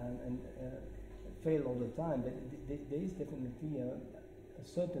attempt and fail all the time, but there is definitely a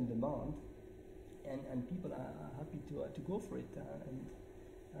certain demand, and people are happy to go for it,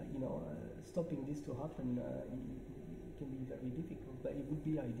 stopping this to happen can be very difficult, but it would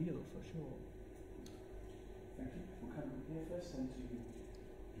be ideal for sure. Thank you. We'll come here first and to you.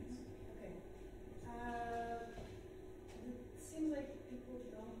 Okay. It seems like people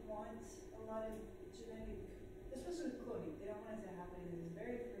don't want a lot of genetic, especially with cloning, they don't want it to happen, and it's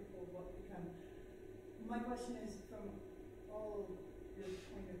very fearful of what could come. My question is, from all your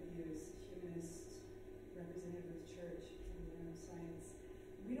point of view as humanist representative of the church and science,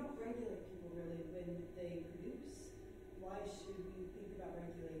 we don't regulate people really when they produce. Why should we think about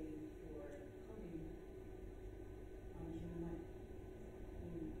regulating for cloning?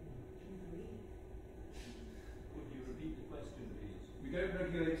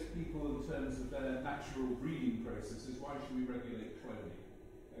 people in terms of their natural breeding processes, why should we regulate cloning?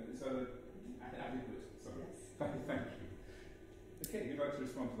 Is that adequate? Sorry. Yes. Thank you. Okay, who'd like to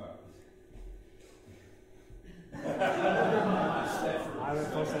respond to that? I went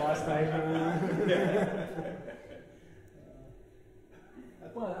first last time.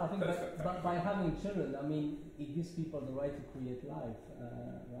 Well, I think by having children, I mean, it gives people the right to create life,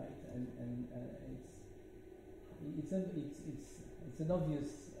 right? And it's an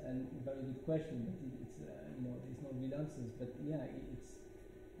obvious and very good question, but it's you know, there's no real answers. But yeah,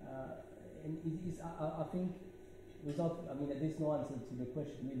 and it is. I think without, I mean, there's no answer to the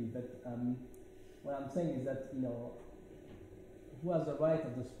question really. But what I'm saying is that, you know, who has the right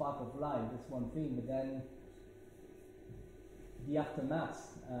of the spark of life? That's one thing, but then the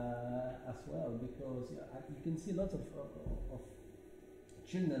aftermath as well, because you can see lots of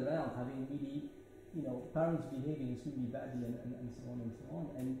children around having really, you know, parents behaving extremely badly and so on and so on,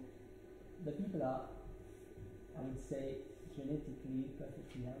 and the people are, I would say, genetically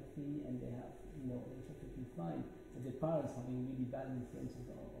perfectly healthy and they have, you know, they're perfectly fine, but the parents having really bad influences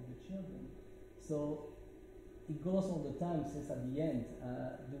of the children. So it goes all the time, since at the end,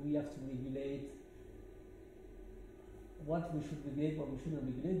 do we have to regulate what we should regulate, what we shouldn't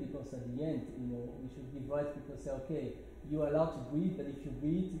regulate? Because at the end, you know, we should give rights. People say, okay, you are allowed to breed, but if you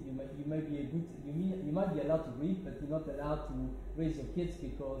breed, you might be allowed to breed, but you're not allowed to raise your kids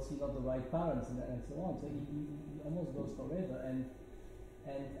because you're not the right parents, and so on. So it almost goes forever. And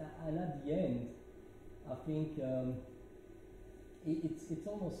at the end, I think it's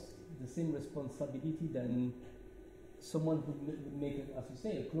almost the same responsibility than someone who would make, as you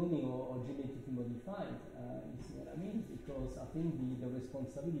say, a cloning or genetically modified. You see what I mean? Because I think the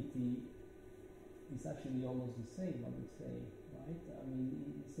responsibility is actually almost the same, I would say, right? I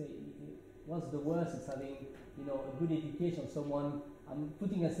mean, you say, what's the worst? It's having, you know, a good education. Someone, I'm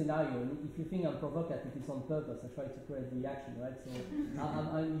putting a scenario, and if you think I'm provocative, it's on purpose. I try to create reaction, right? So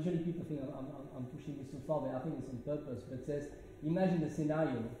usually people think I'm pushing this too far, but I think it's on purpose. But it says, imagine the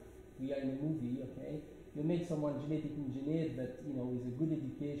scenario. We are in a movie, okay? You make someone genetically engineered, but, you know, with a good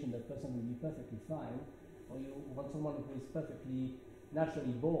education, that person will be perfectly fine. Or you want someone who is perfectly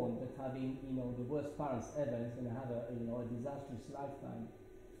naturally born, but having, you know, the worst parents ever, is going to have a disastrous lifetime.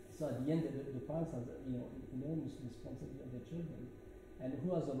 So at the end, the parents have, you know, enormous responsibility of their children. And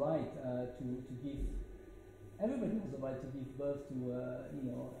who has the right to give? Everybody has the right to give birth to,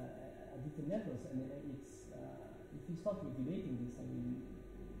 at different levels. And it's if you start regulating this, I mean,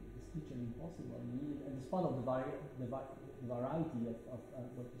 literally impossible. I mean, and it's part of the variety of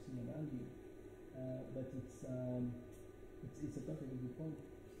what you see around you. But it's a perfectly good point.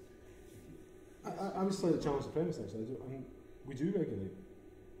 I would slightly challenge the premise actually. We do regulate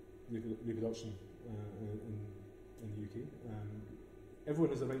reproduction in the UK. Everyone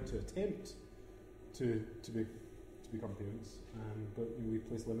has the right to attempt to become parents, but we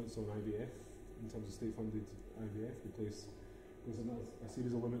place limits on IVF in terms of state-funded IVF. We place a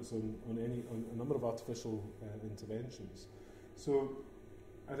series of limits on a number of artificial interventions. So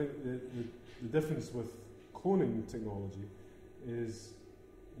I think the difference with cloning technology is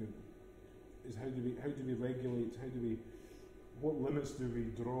how do we regulate? What limits do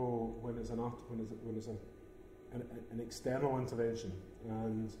we draw when it's an external intervention?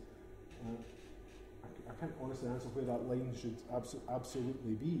 And I can't honestly answer where that line should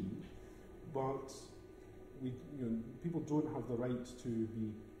absolutely be, but people don't have the right to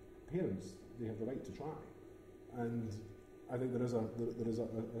be parents. They have the right to try, and I think there is a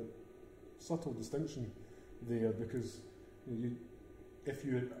subtle distinction there, because if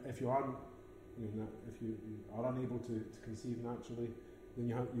you are unable to conceive naturally, then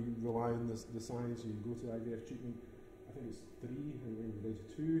you rely on the science. You go to IVF treatment. I think it's 3, we're down to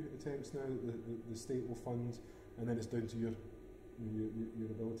 2 attempts now that the state will fund, and then it's down to your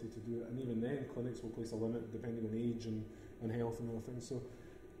ability to do it. And even then, clinics will place a limit depending on age and health and other things. So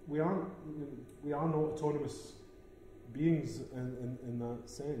we are not autonomous beings in that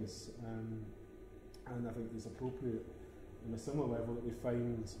sense, and I think it's appropriate on a similar level that we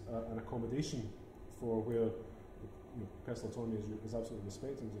find an accommodation for where personal autonomy is absolutely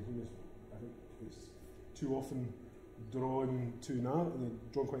respected as a human. I think it's too often drawn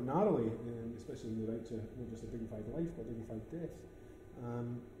quite narrowly, especially in the right to not just a dignified life but a dignified death.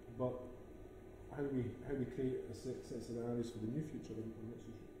 But how we create a set of scenarios for the new future, I'm not so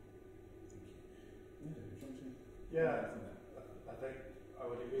sure. Yeah, I think I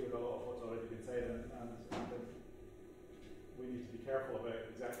would agree with a lot of what's already been said, and I think we need to be careful about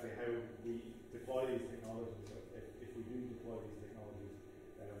exactly how we deploy these technologies. If we do deploy these technologies,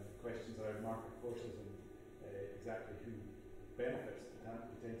 questions around market forces and exactly who benefits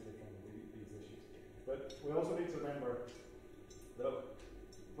potentially from these issues. But we also need to remember that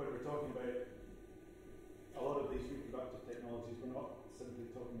when we're talking about a lot of these reproductive technologies, we're not simply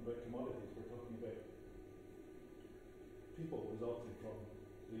talking about commodities, we're talking about people resulting from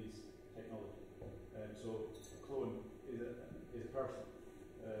these technologies. So a clone is a person.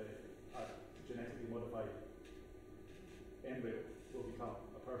 A genetically modified embryo will become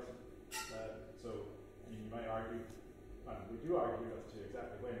a person. So I mean, you might argue, and we do argue as to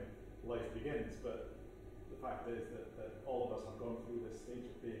exactly when life begins, but the fact is that all of us have gone through this stage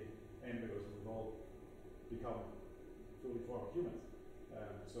of being embryos and we've all become fully formed humans.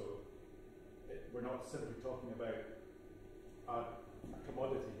 We're not simply talking about a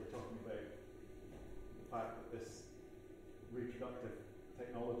commodity, we're talking about the fact that this reproductive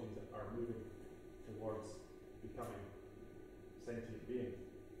technologies are moving towards becoming sentient beings.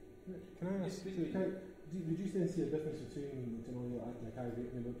 Can I ask, would you then see a difference between like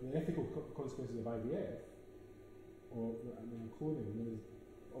IVF, the ethical consequences of IVF or cloning?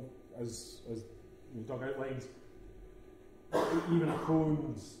 As Doug outlined, even a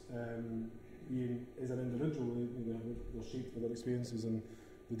cloned being is an individual. They're shaped by their experiences and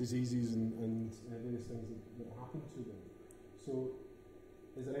the diseases and various things that happen to them. So,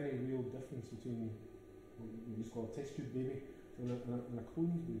 is there any real difference between what we used to call a test tube baby and a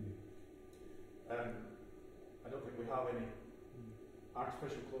cloned baby? I don't think we have any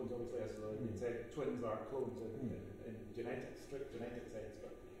artificial clones, obviously, as we said, twins are clones in strict genetic sense,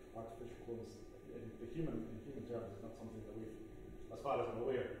 but artificial clones in human terms is not something that we've, as far as I'm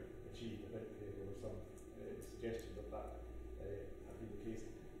aware, achieved. I think there were some suggestions that have been the case.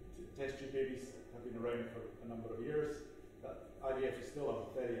 Test tube babies have been around for a number of years. That IVF is still a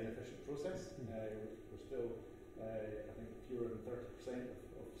very inefficient process. We're still, I think, fewer than 30%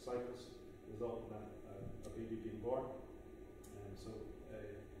 of cycles result in a baby being born.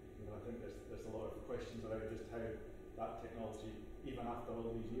 I think there's a lot of questions around just how that technology, even after all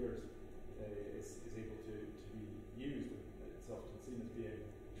these years, is able to be used. It's often seen as being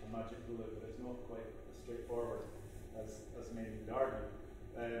a magic bullet, but it's not quite as straightforward as many would argue.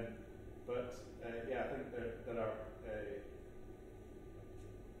 I think there are.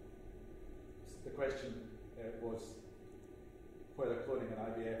 The question was whether cloning and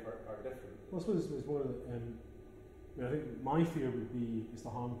IVF are different. Well, I suppose it's more I think my fear would be is the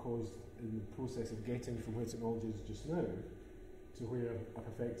harm caused in the process of getting from where technology is just now to where a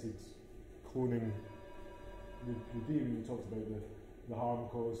perfected cloning would be. We talked about the harm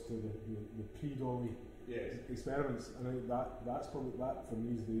caused to the pre-dolly experiments, and I think that's probably, that for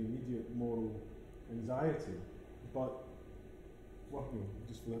me is the immediate moral anxiety. But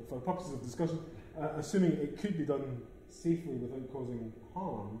just for the purposes of discussion, assuming it could be done safely without causing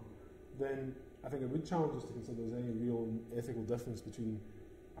harm, then I think it would challenge us to consider there's any real ethical difference between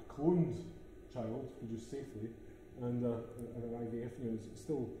a cloned child produced safely and an IVF. It's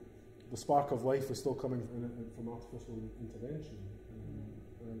still, the spark of life is still coming from artificial intervention.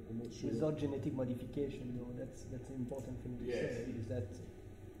 I'm not sure. Without genetic modification, that's an important thing to say, is that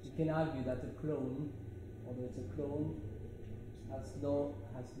you can argue that a clone, although it's a clone, has no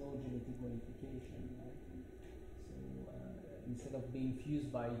genetic modification. Right? So instead of being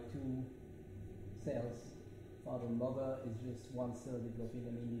fused by two cells, father and mother is just one cell developing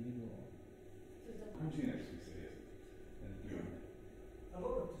an individual. A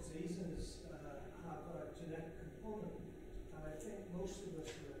lot of diseases have a genetic component, and I think most of us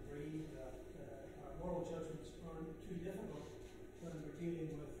would agree that our moral judgments aren't too difficult when we're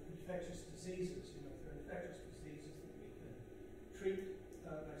dealing with infectious diseases. If they're infectious diseases that we can treat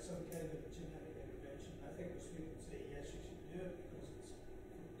by some kind of genetic intervention, I think we would say yes, you should do it because it's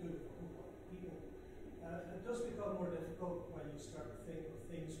for the good of a whole lot of people. It does become more difficult when you start to think of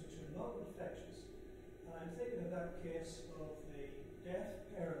things which are not infectious. And I'm thinking of that case of the deaf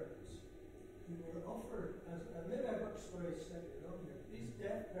parents who were offered, and maybe I got the story slightly wrong here, these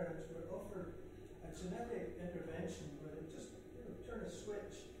deaf parents were offered a genetic intervention where they just turn a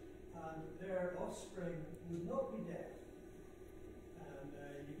switch and their offspring would not be deaf.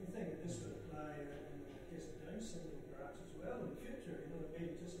 And you can think that this would apply in the case of Down syndrome perhaps as well in the future,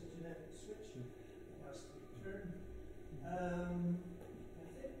 maybe just a genetic switch that has to be turned. I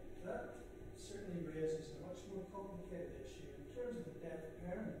think that certainly raises a much more complicated issue. In terms of the deaf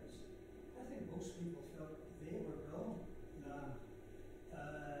parents, I think most people felt they were wrong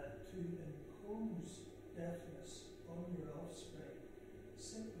to impose deafness on your offspring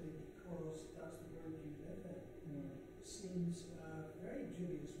simply because that's the world you live in. Seems a very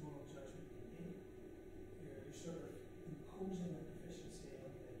dubious moral judgment to me. You're sort of imposing a deficiency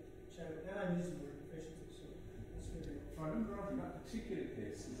on the child. And I'm using the word deficiency, so that's maybe. I remember having that particular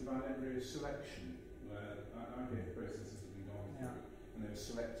about embryo selection, where I gave processes that we've gone through, and they were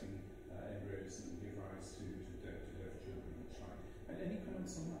selecting embryos that would give rise to deaf children. That's right. And any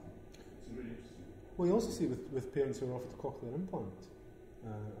comments on that? It's really interesting. Well, you also see with parents who are offered a cochlear implant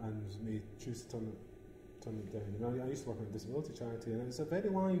and may choose to turn it down. I used to work in a disability charity, and it's a very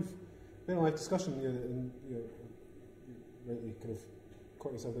live discussion. And you rightly kind of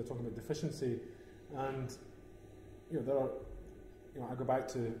caught yourself there talking about deficiency, and there are. I go back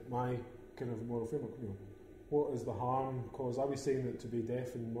to my kind of moral framework. What is the harm caused? Are we saying that to be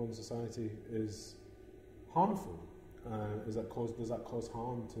deaf in modern society is harmful? Does that cause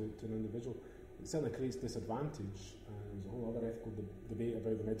harm to an individual? It certainly creates disadvantage. There's a whole other ethical debate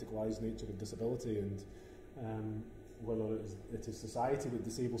about the medicalised nature of disability and whether it is society that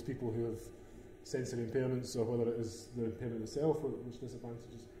disables people who have sensory impairments, or whether it is the impairment itself which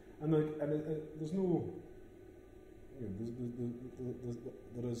disadvantages. And there's no,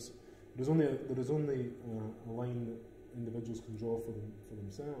 there is only a line that individuals can draw for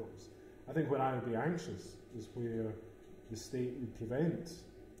themselves. I think where I would be anxious is where the state would prevent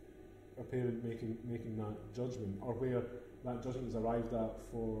a parent making that judgment, or where that judgment is arrived at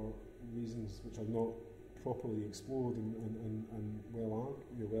for reasons which are not properly explored and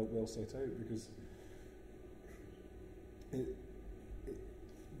well set out, because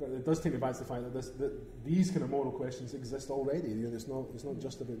but it does take me back to the fact that these kind of moral questions exist already. It's not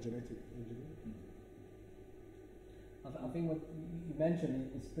just about genetic engineering. I think what you mentioned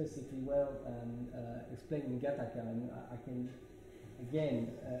is specifically well explained in Gattaca, and I can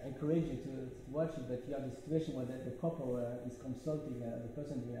again encourage you to watch it. That you have the situation where the couple is consulting the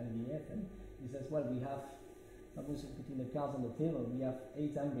person doing IVF, and he says, "Well, we have." I'm also putting the cards on the table. We have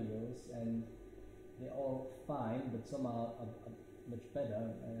 8 embryos, and they're all fine, but some are much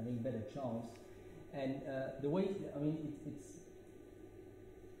better, having better chance. And the way, it's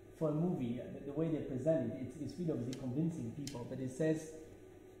for a movie, the way they present it, it's really obviously convincing people. But it says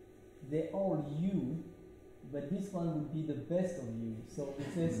they're all you, but this one would be the best of you. So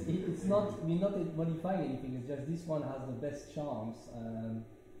it says it's not, we're not modifying anything. It's just this one has the best chance,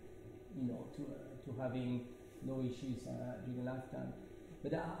 to having no issues during a lifetime.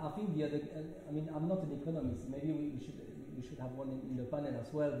 But I think the other, I'm not an economist. Maybe we should have one in the panel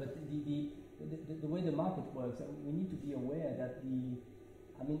as well. But the way the market works, we need to be aware that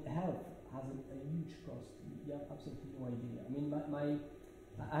health has a huge cost. You have absolutely no idea.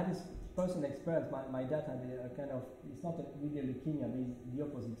 I had this personal experience. My dad had a kind of, it's not really a leukemia, but it's the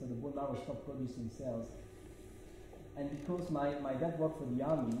opposite. So the bone marrow stopped producing cells. And because my dad worked for the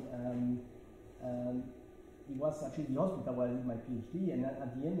army, he was actually in the hospital while I did my PhD, and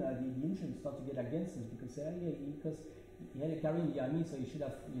at the end, the insurance started to get against us because because he had a career in the army, so he should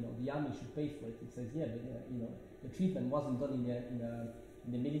have, the army should pay for it. It says, yeah, but the treatment wasn't done in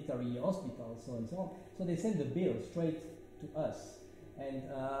the military hospital, so and so on. So they sent the bill straight to us, and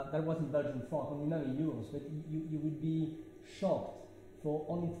that was in Belgian franc, only not in euros, but you would be shocked for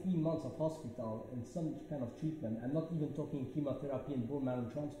only 3 months of hospital and some kind of treatment. I'm not even talking chemotherapy and bone marrow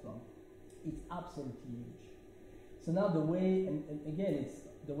transplant. It's absolutely huge. So now the way, and again, it's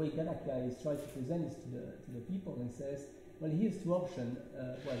the way Gattaca is trying to present this to the people and says, well, here's 2 options.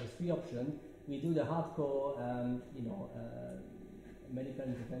 There's 3 options. We do the hardcore, medical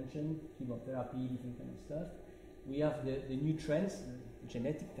intervention, chemotherapy, different kind of stuff. We have the new trends,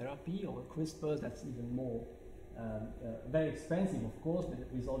 genetic therapy or CRISPR, that's even more very expensive, of course,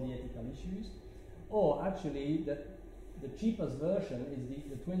 but with all the ethical issues. Or actually, the cheapest version is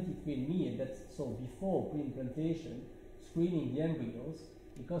the 23andMe, that's so before pre-implantation, screening the embryos.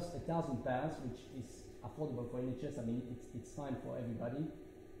 It costs £1,000, which is affordable for NHS. It's fine for everybody.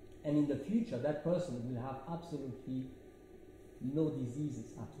 And in the future, that person will have absolutely no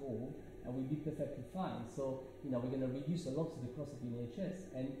diseases at all and will be perfectly fine. So, we're going to reduce a lot of the cost of the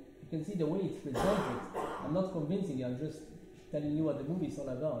NHS. And you can see the way it's presented. I'm not convincing you, I'm just telling you what the movie is all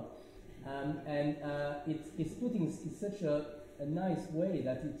about. It's putting in such a nice way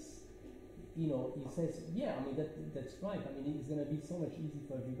that it's, he says, yeah, that's right. It's going to be so much easier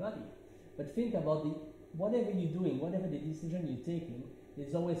for everybody. But think about whatever you're doing, whatever the decision you're taking,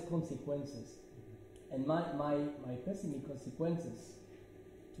 there's always consequences. And my pessimistic consequences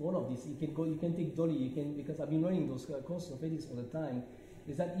to all of this, you can take Dolly, because I've been running those courses of ethics all the time,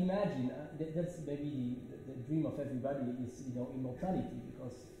 is that imagine, that's maybe the dream of everybody is, immortality,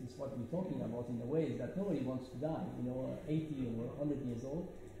 because it's what we're talking about in a way, is that nobody wants to die, 80 or 100 years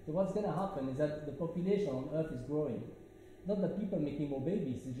old. So what's going to happen is that the population on Earth is growing. Not that people making more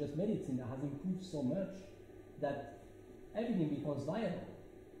babies, it's just medicine that has improved so much that everything becomes viable.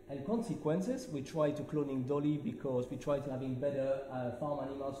 and consequences. We try to cloning Dolly because we try to having better farm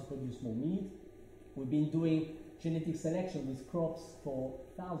animals to produce more meat. We've been doing genetic selection with crops for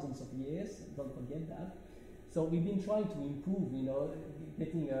thousands of years. Don't forget that. So we've been trying to improve,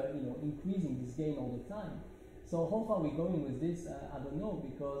 getting, increasing this gain all the time. So how far we're going with this, I don't know,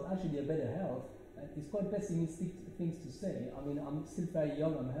 because actually a better health, it's quite pessimistic things to say. I mean, I'm still very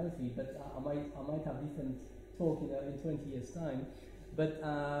young, I'm healthy, but I might have different talk in 20 years' time. But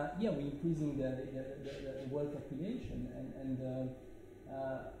we're increasing the world population, and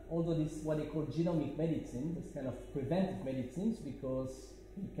although this what they call genomic medicine, this kind of preventive medicines, because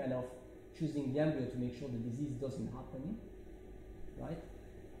we kind of choosing the embryo to make sure the disease doesn't happen, right?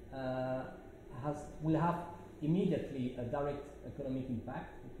 Will have immediately a direct economic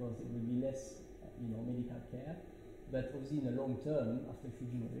impact because it will be less, medical care. But obviously, in the long term, after a few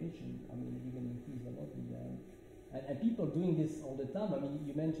generations, I mean, you're going to increase a lot. And people doing this all the time. I mean,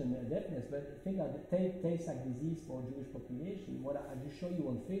 you mentioned deafness, but think of the Tay-Sachs disease for Jewish population. What I just show you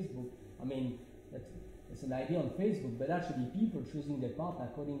on Facebook. I mean, it's an idea on Facebook, but actually people choosing their partner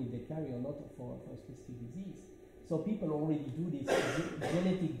according if they carry or not for a specific disease. So people already do this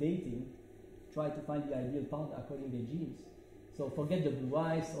genetic dating, try to find the ideal partner according to their genes. So forget the blue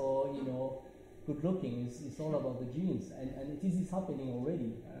eyes or good looking. It's all about the genes, and it is happening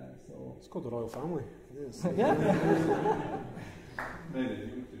already. So it's called the royal family. Yes. Yeah.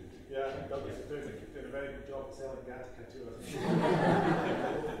 Maybe. Yeah, I think Douglas is doing a very good job of selling Gattaca to us.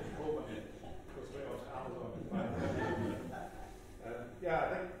 Go straight on to Amazon. I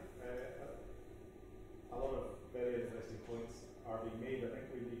think a lot of very interesting points are being made. I think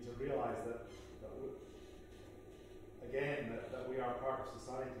we need to realise that we are part of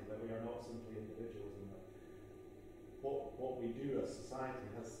society, that we are not simply individuals, and that what we do as society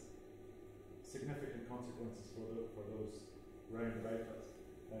has significant consequences for those round about us.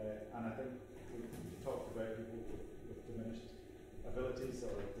 And I think we talked about people with diminished abilities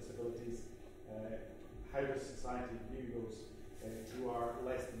or disabilities. How does society view those who are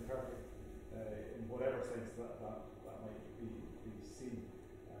less than perfect, in whatever sense that might be seen?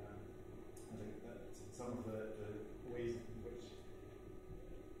 I think that some of the ways in which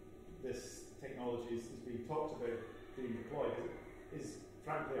this technology is being talked about being deployed is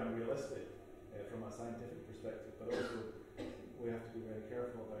frankly unrealistic from a scientific perspective, but also we have to be very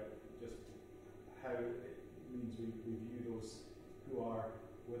careful about just how it means we view those who are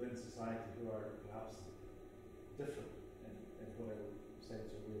within society, who are perhaps different in whatever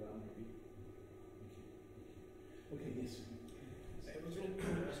sense or way that may be. Okay, yes. I was going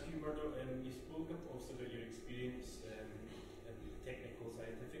to ask you, Murdo, you spoke also about your experience in the technical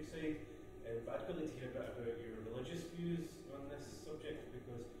scientific side, but I'd like to hear a bit about your religious views on this subject,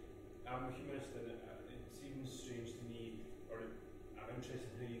 because I'm a humanist and it seems strange to me, or I'm interested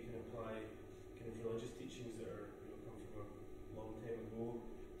in how you can apply kind of religious teachings that are come from a long time ago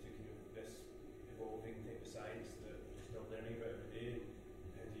to kind of this evolving type of science that we're still learning about every day.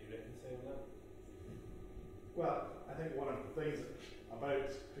 How do you reconcile that? Well, I think one of the things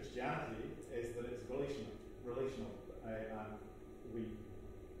about Christianity is that it's relational, and we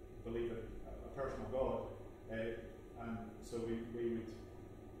believe in a personal God, and so we would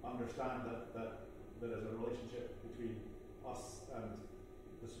understand that there is a relationship between us and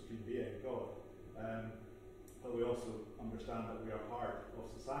the supreme being, God. But we also understand that we are part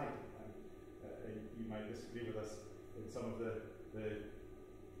of society, and you might disagree with us in some of the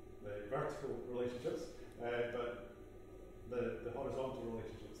vertical relationships, but the horizontal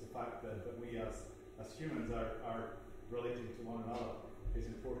relationships, the fact that we as humans are relating to one another is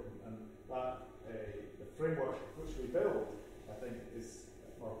important, and that the framework which we build, I think, is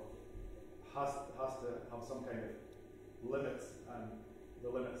or has to have some kind of limits, and the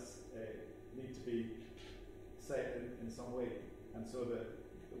limits need to be set in some way, and so the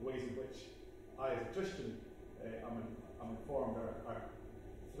ways in which I, as a Christian, I'm informed are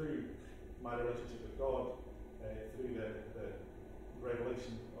through my relationship with God, through the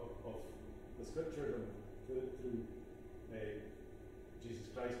revelation of the Scriptures, and through Jesus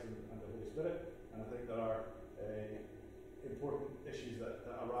Christ and the Holy Spirit. And I think there are important issues that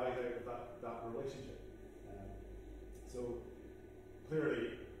arise out of that relationship. So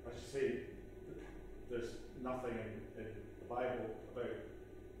clearly, I should say, there's nothing in the Bible about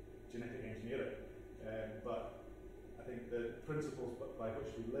genetic engineering, but I think the principles by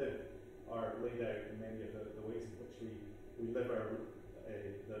which we live are laid out in many of the ways in which we live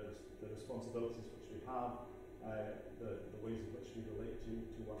the responsibilities which we have, the ways in which we relate to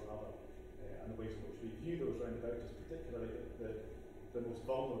one another, and the ways in which we view those round about us, particularly the most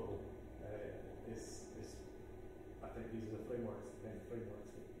vulnerable, is I think these are the kind of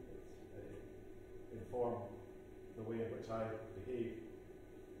frameworks that inform the way in which I behave,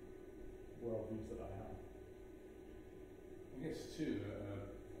 worldviews that I have. I guess too,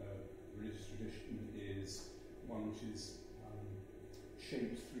 religious tradition is one which is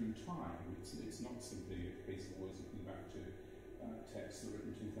shaped through time. It's not simply a case of always looking back to texts that were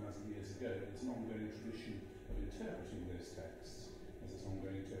written 2,000 years ago. It's an ongoing tradition of interpreting those texts as this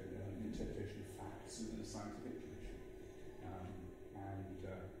ongoing interpretation of facts in a scientific tradition.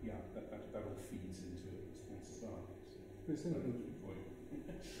 That all feeds into a response as well. It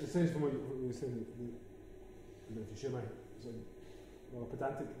sounds from what you were saying, I don't know if you share my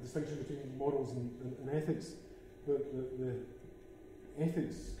pedantic distinction between morals and ethics, but the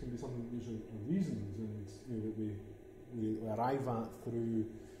ethics can be something which are reasons and that we arrive at through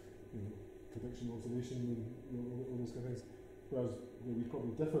prediction, observation, and all those kind of things. Whereas where we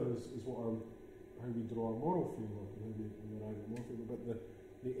probably differ is how we draw our moral framework and how we arrive at moral framework. But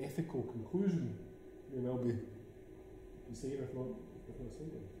the ethical conclusion may well be the same, if not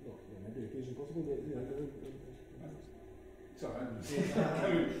similar. Not on every occasion possible, but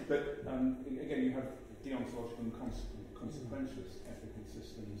but again, you have deontological and consequentialist ethical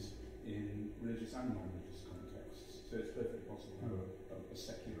systems in religious and non-religious contexts. So it's perfectly possible to have a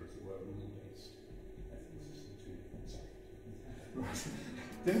secular, as it were, rule-based ethical system too.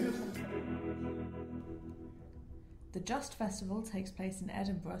 The Just Festival takes place in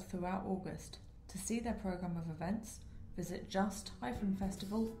Edinburgh throughout August. To see their programme of events, visit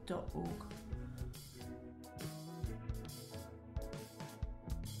just-festival.org.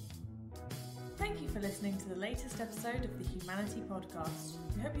 Thank you for listening to the latest episode of the Humanity Podcast.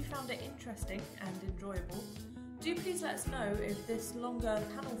 We hope you found it interesting and enjoyable. Do please let us know if this longer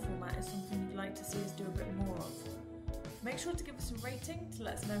panel format is something you'd like to see us do a bit more of. Make sure to give us a rating to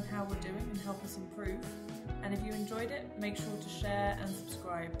let us know how we're doing and help us improve. And if you enjoyed it, make sure to share and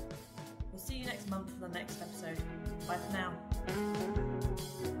subscribe. We'll see you next month for the next episode. Bye for now.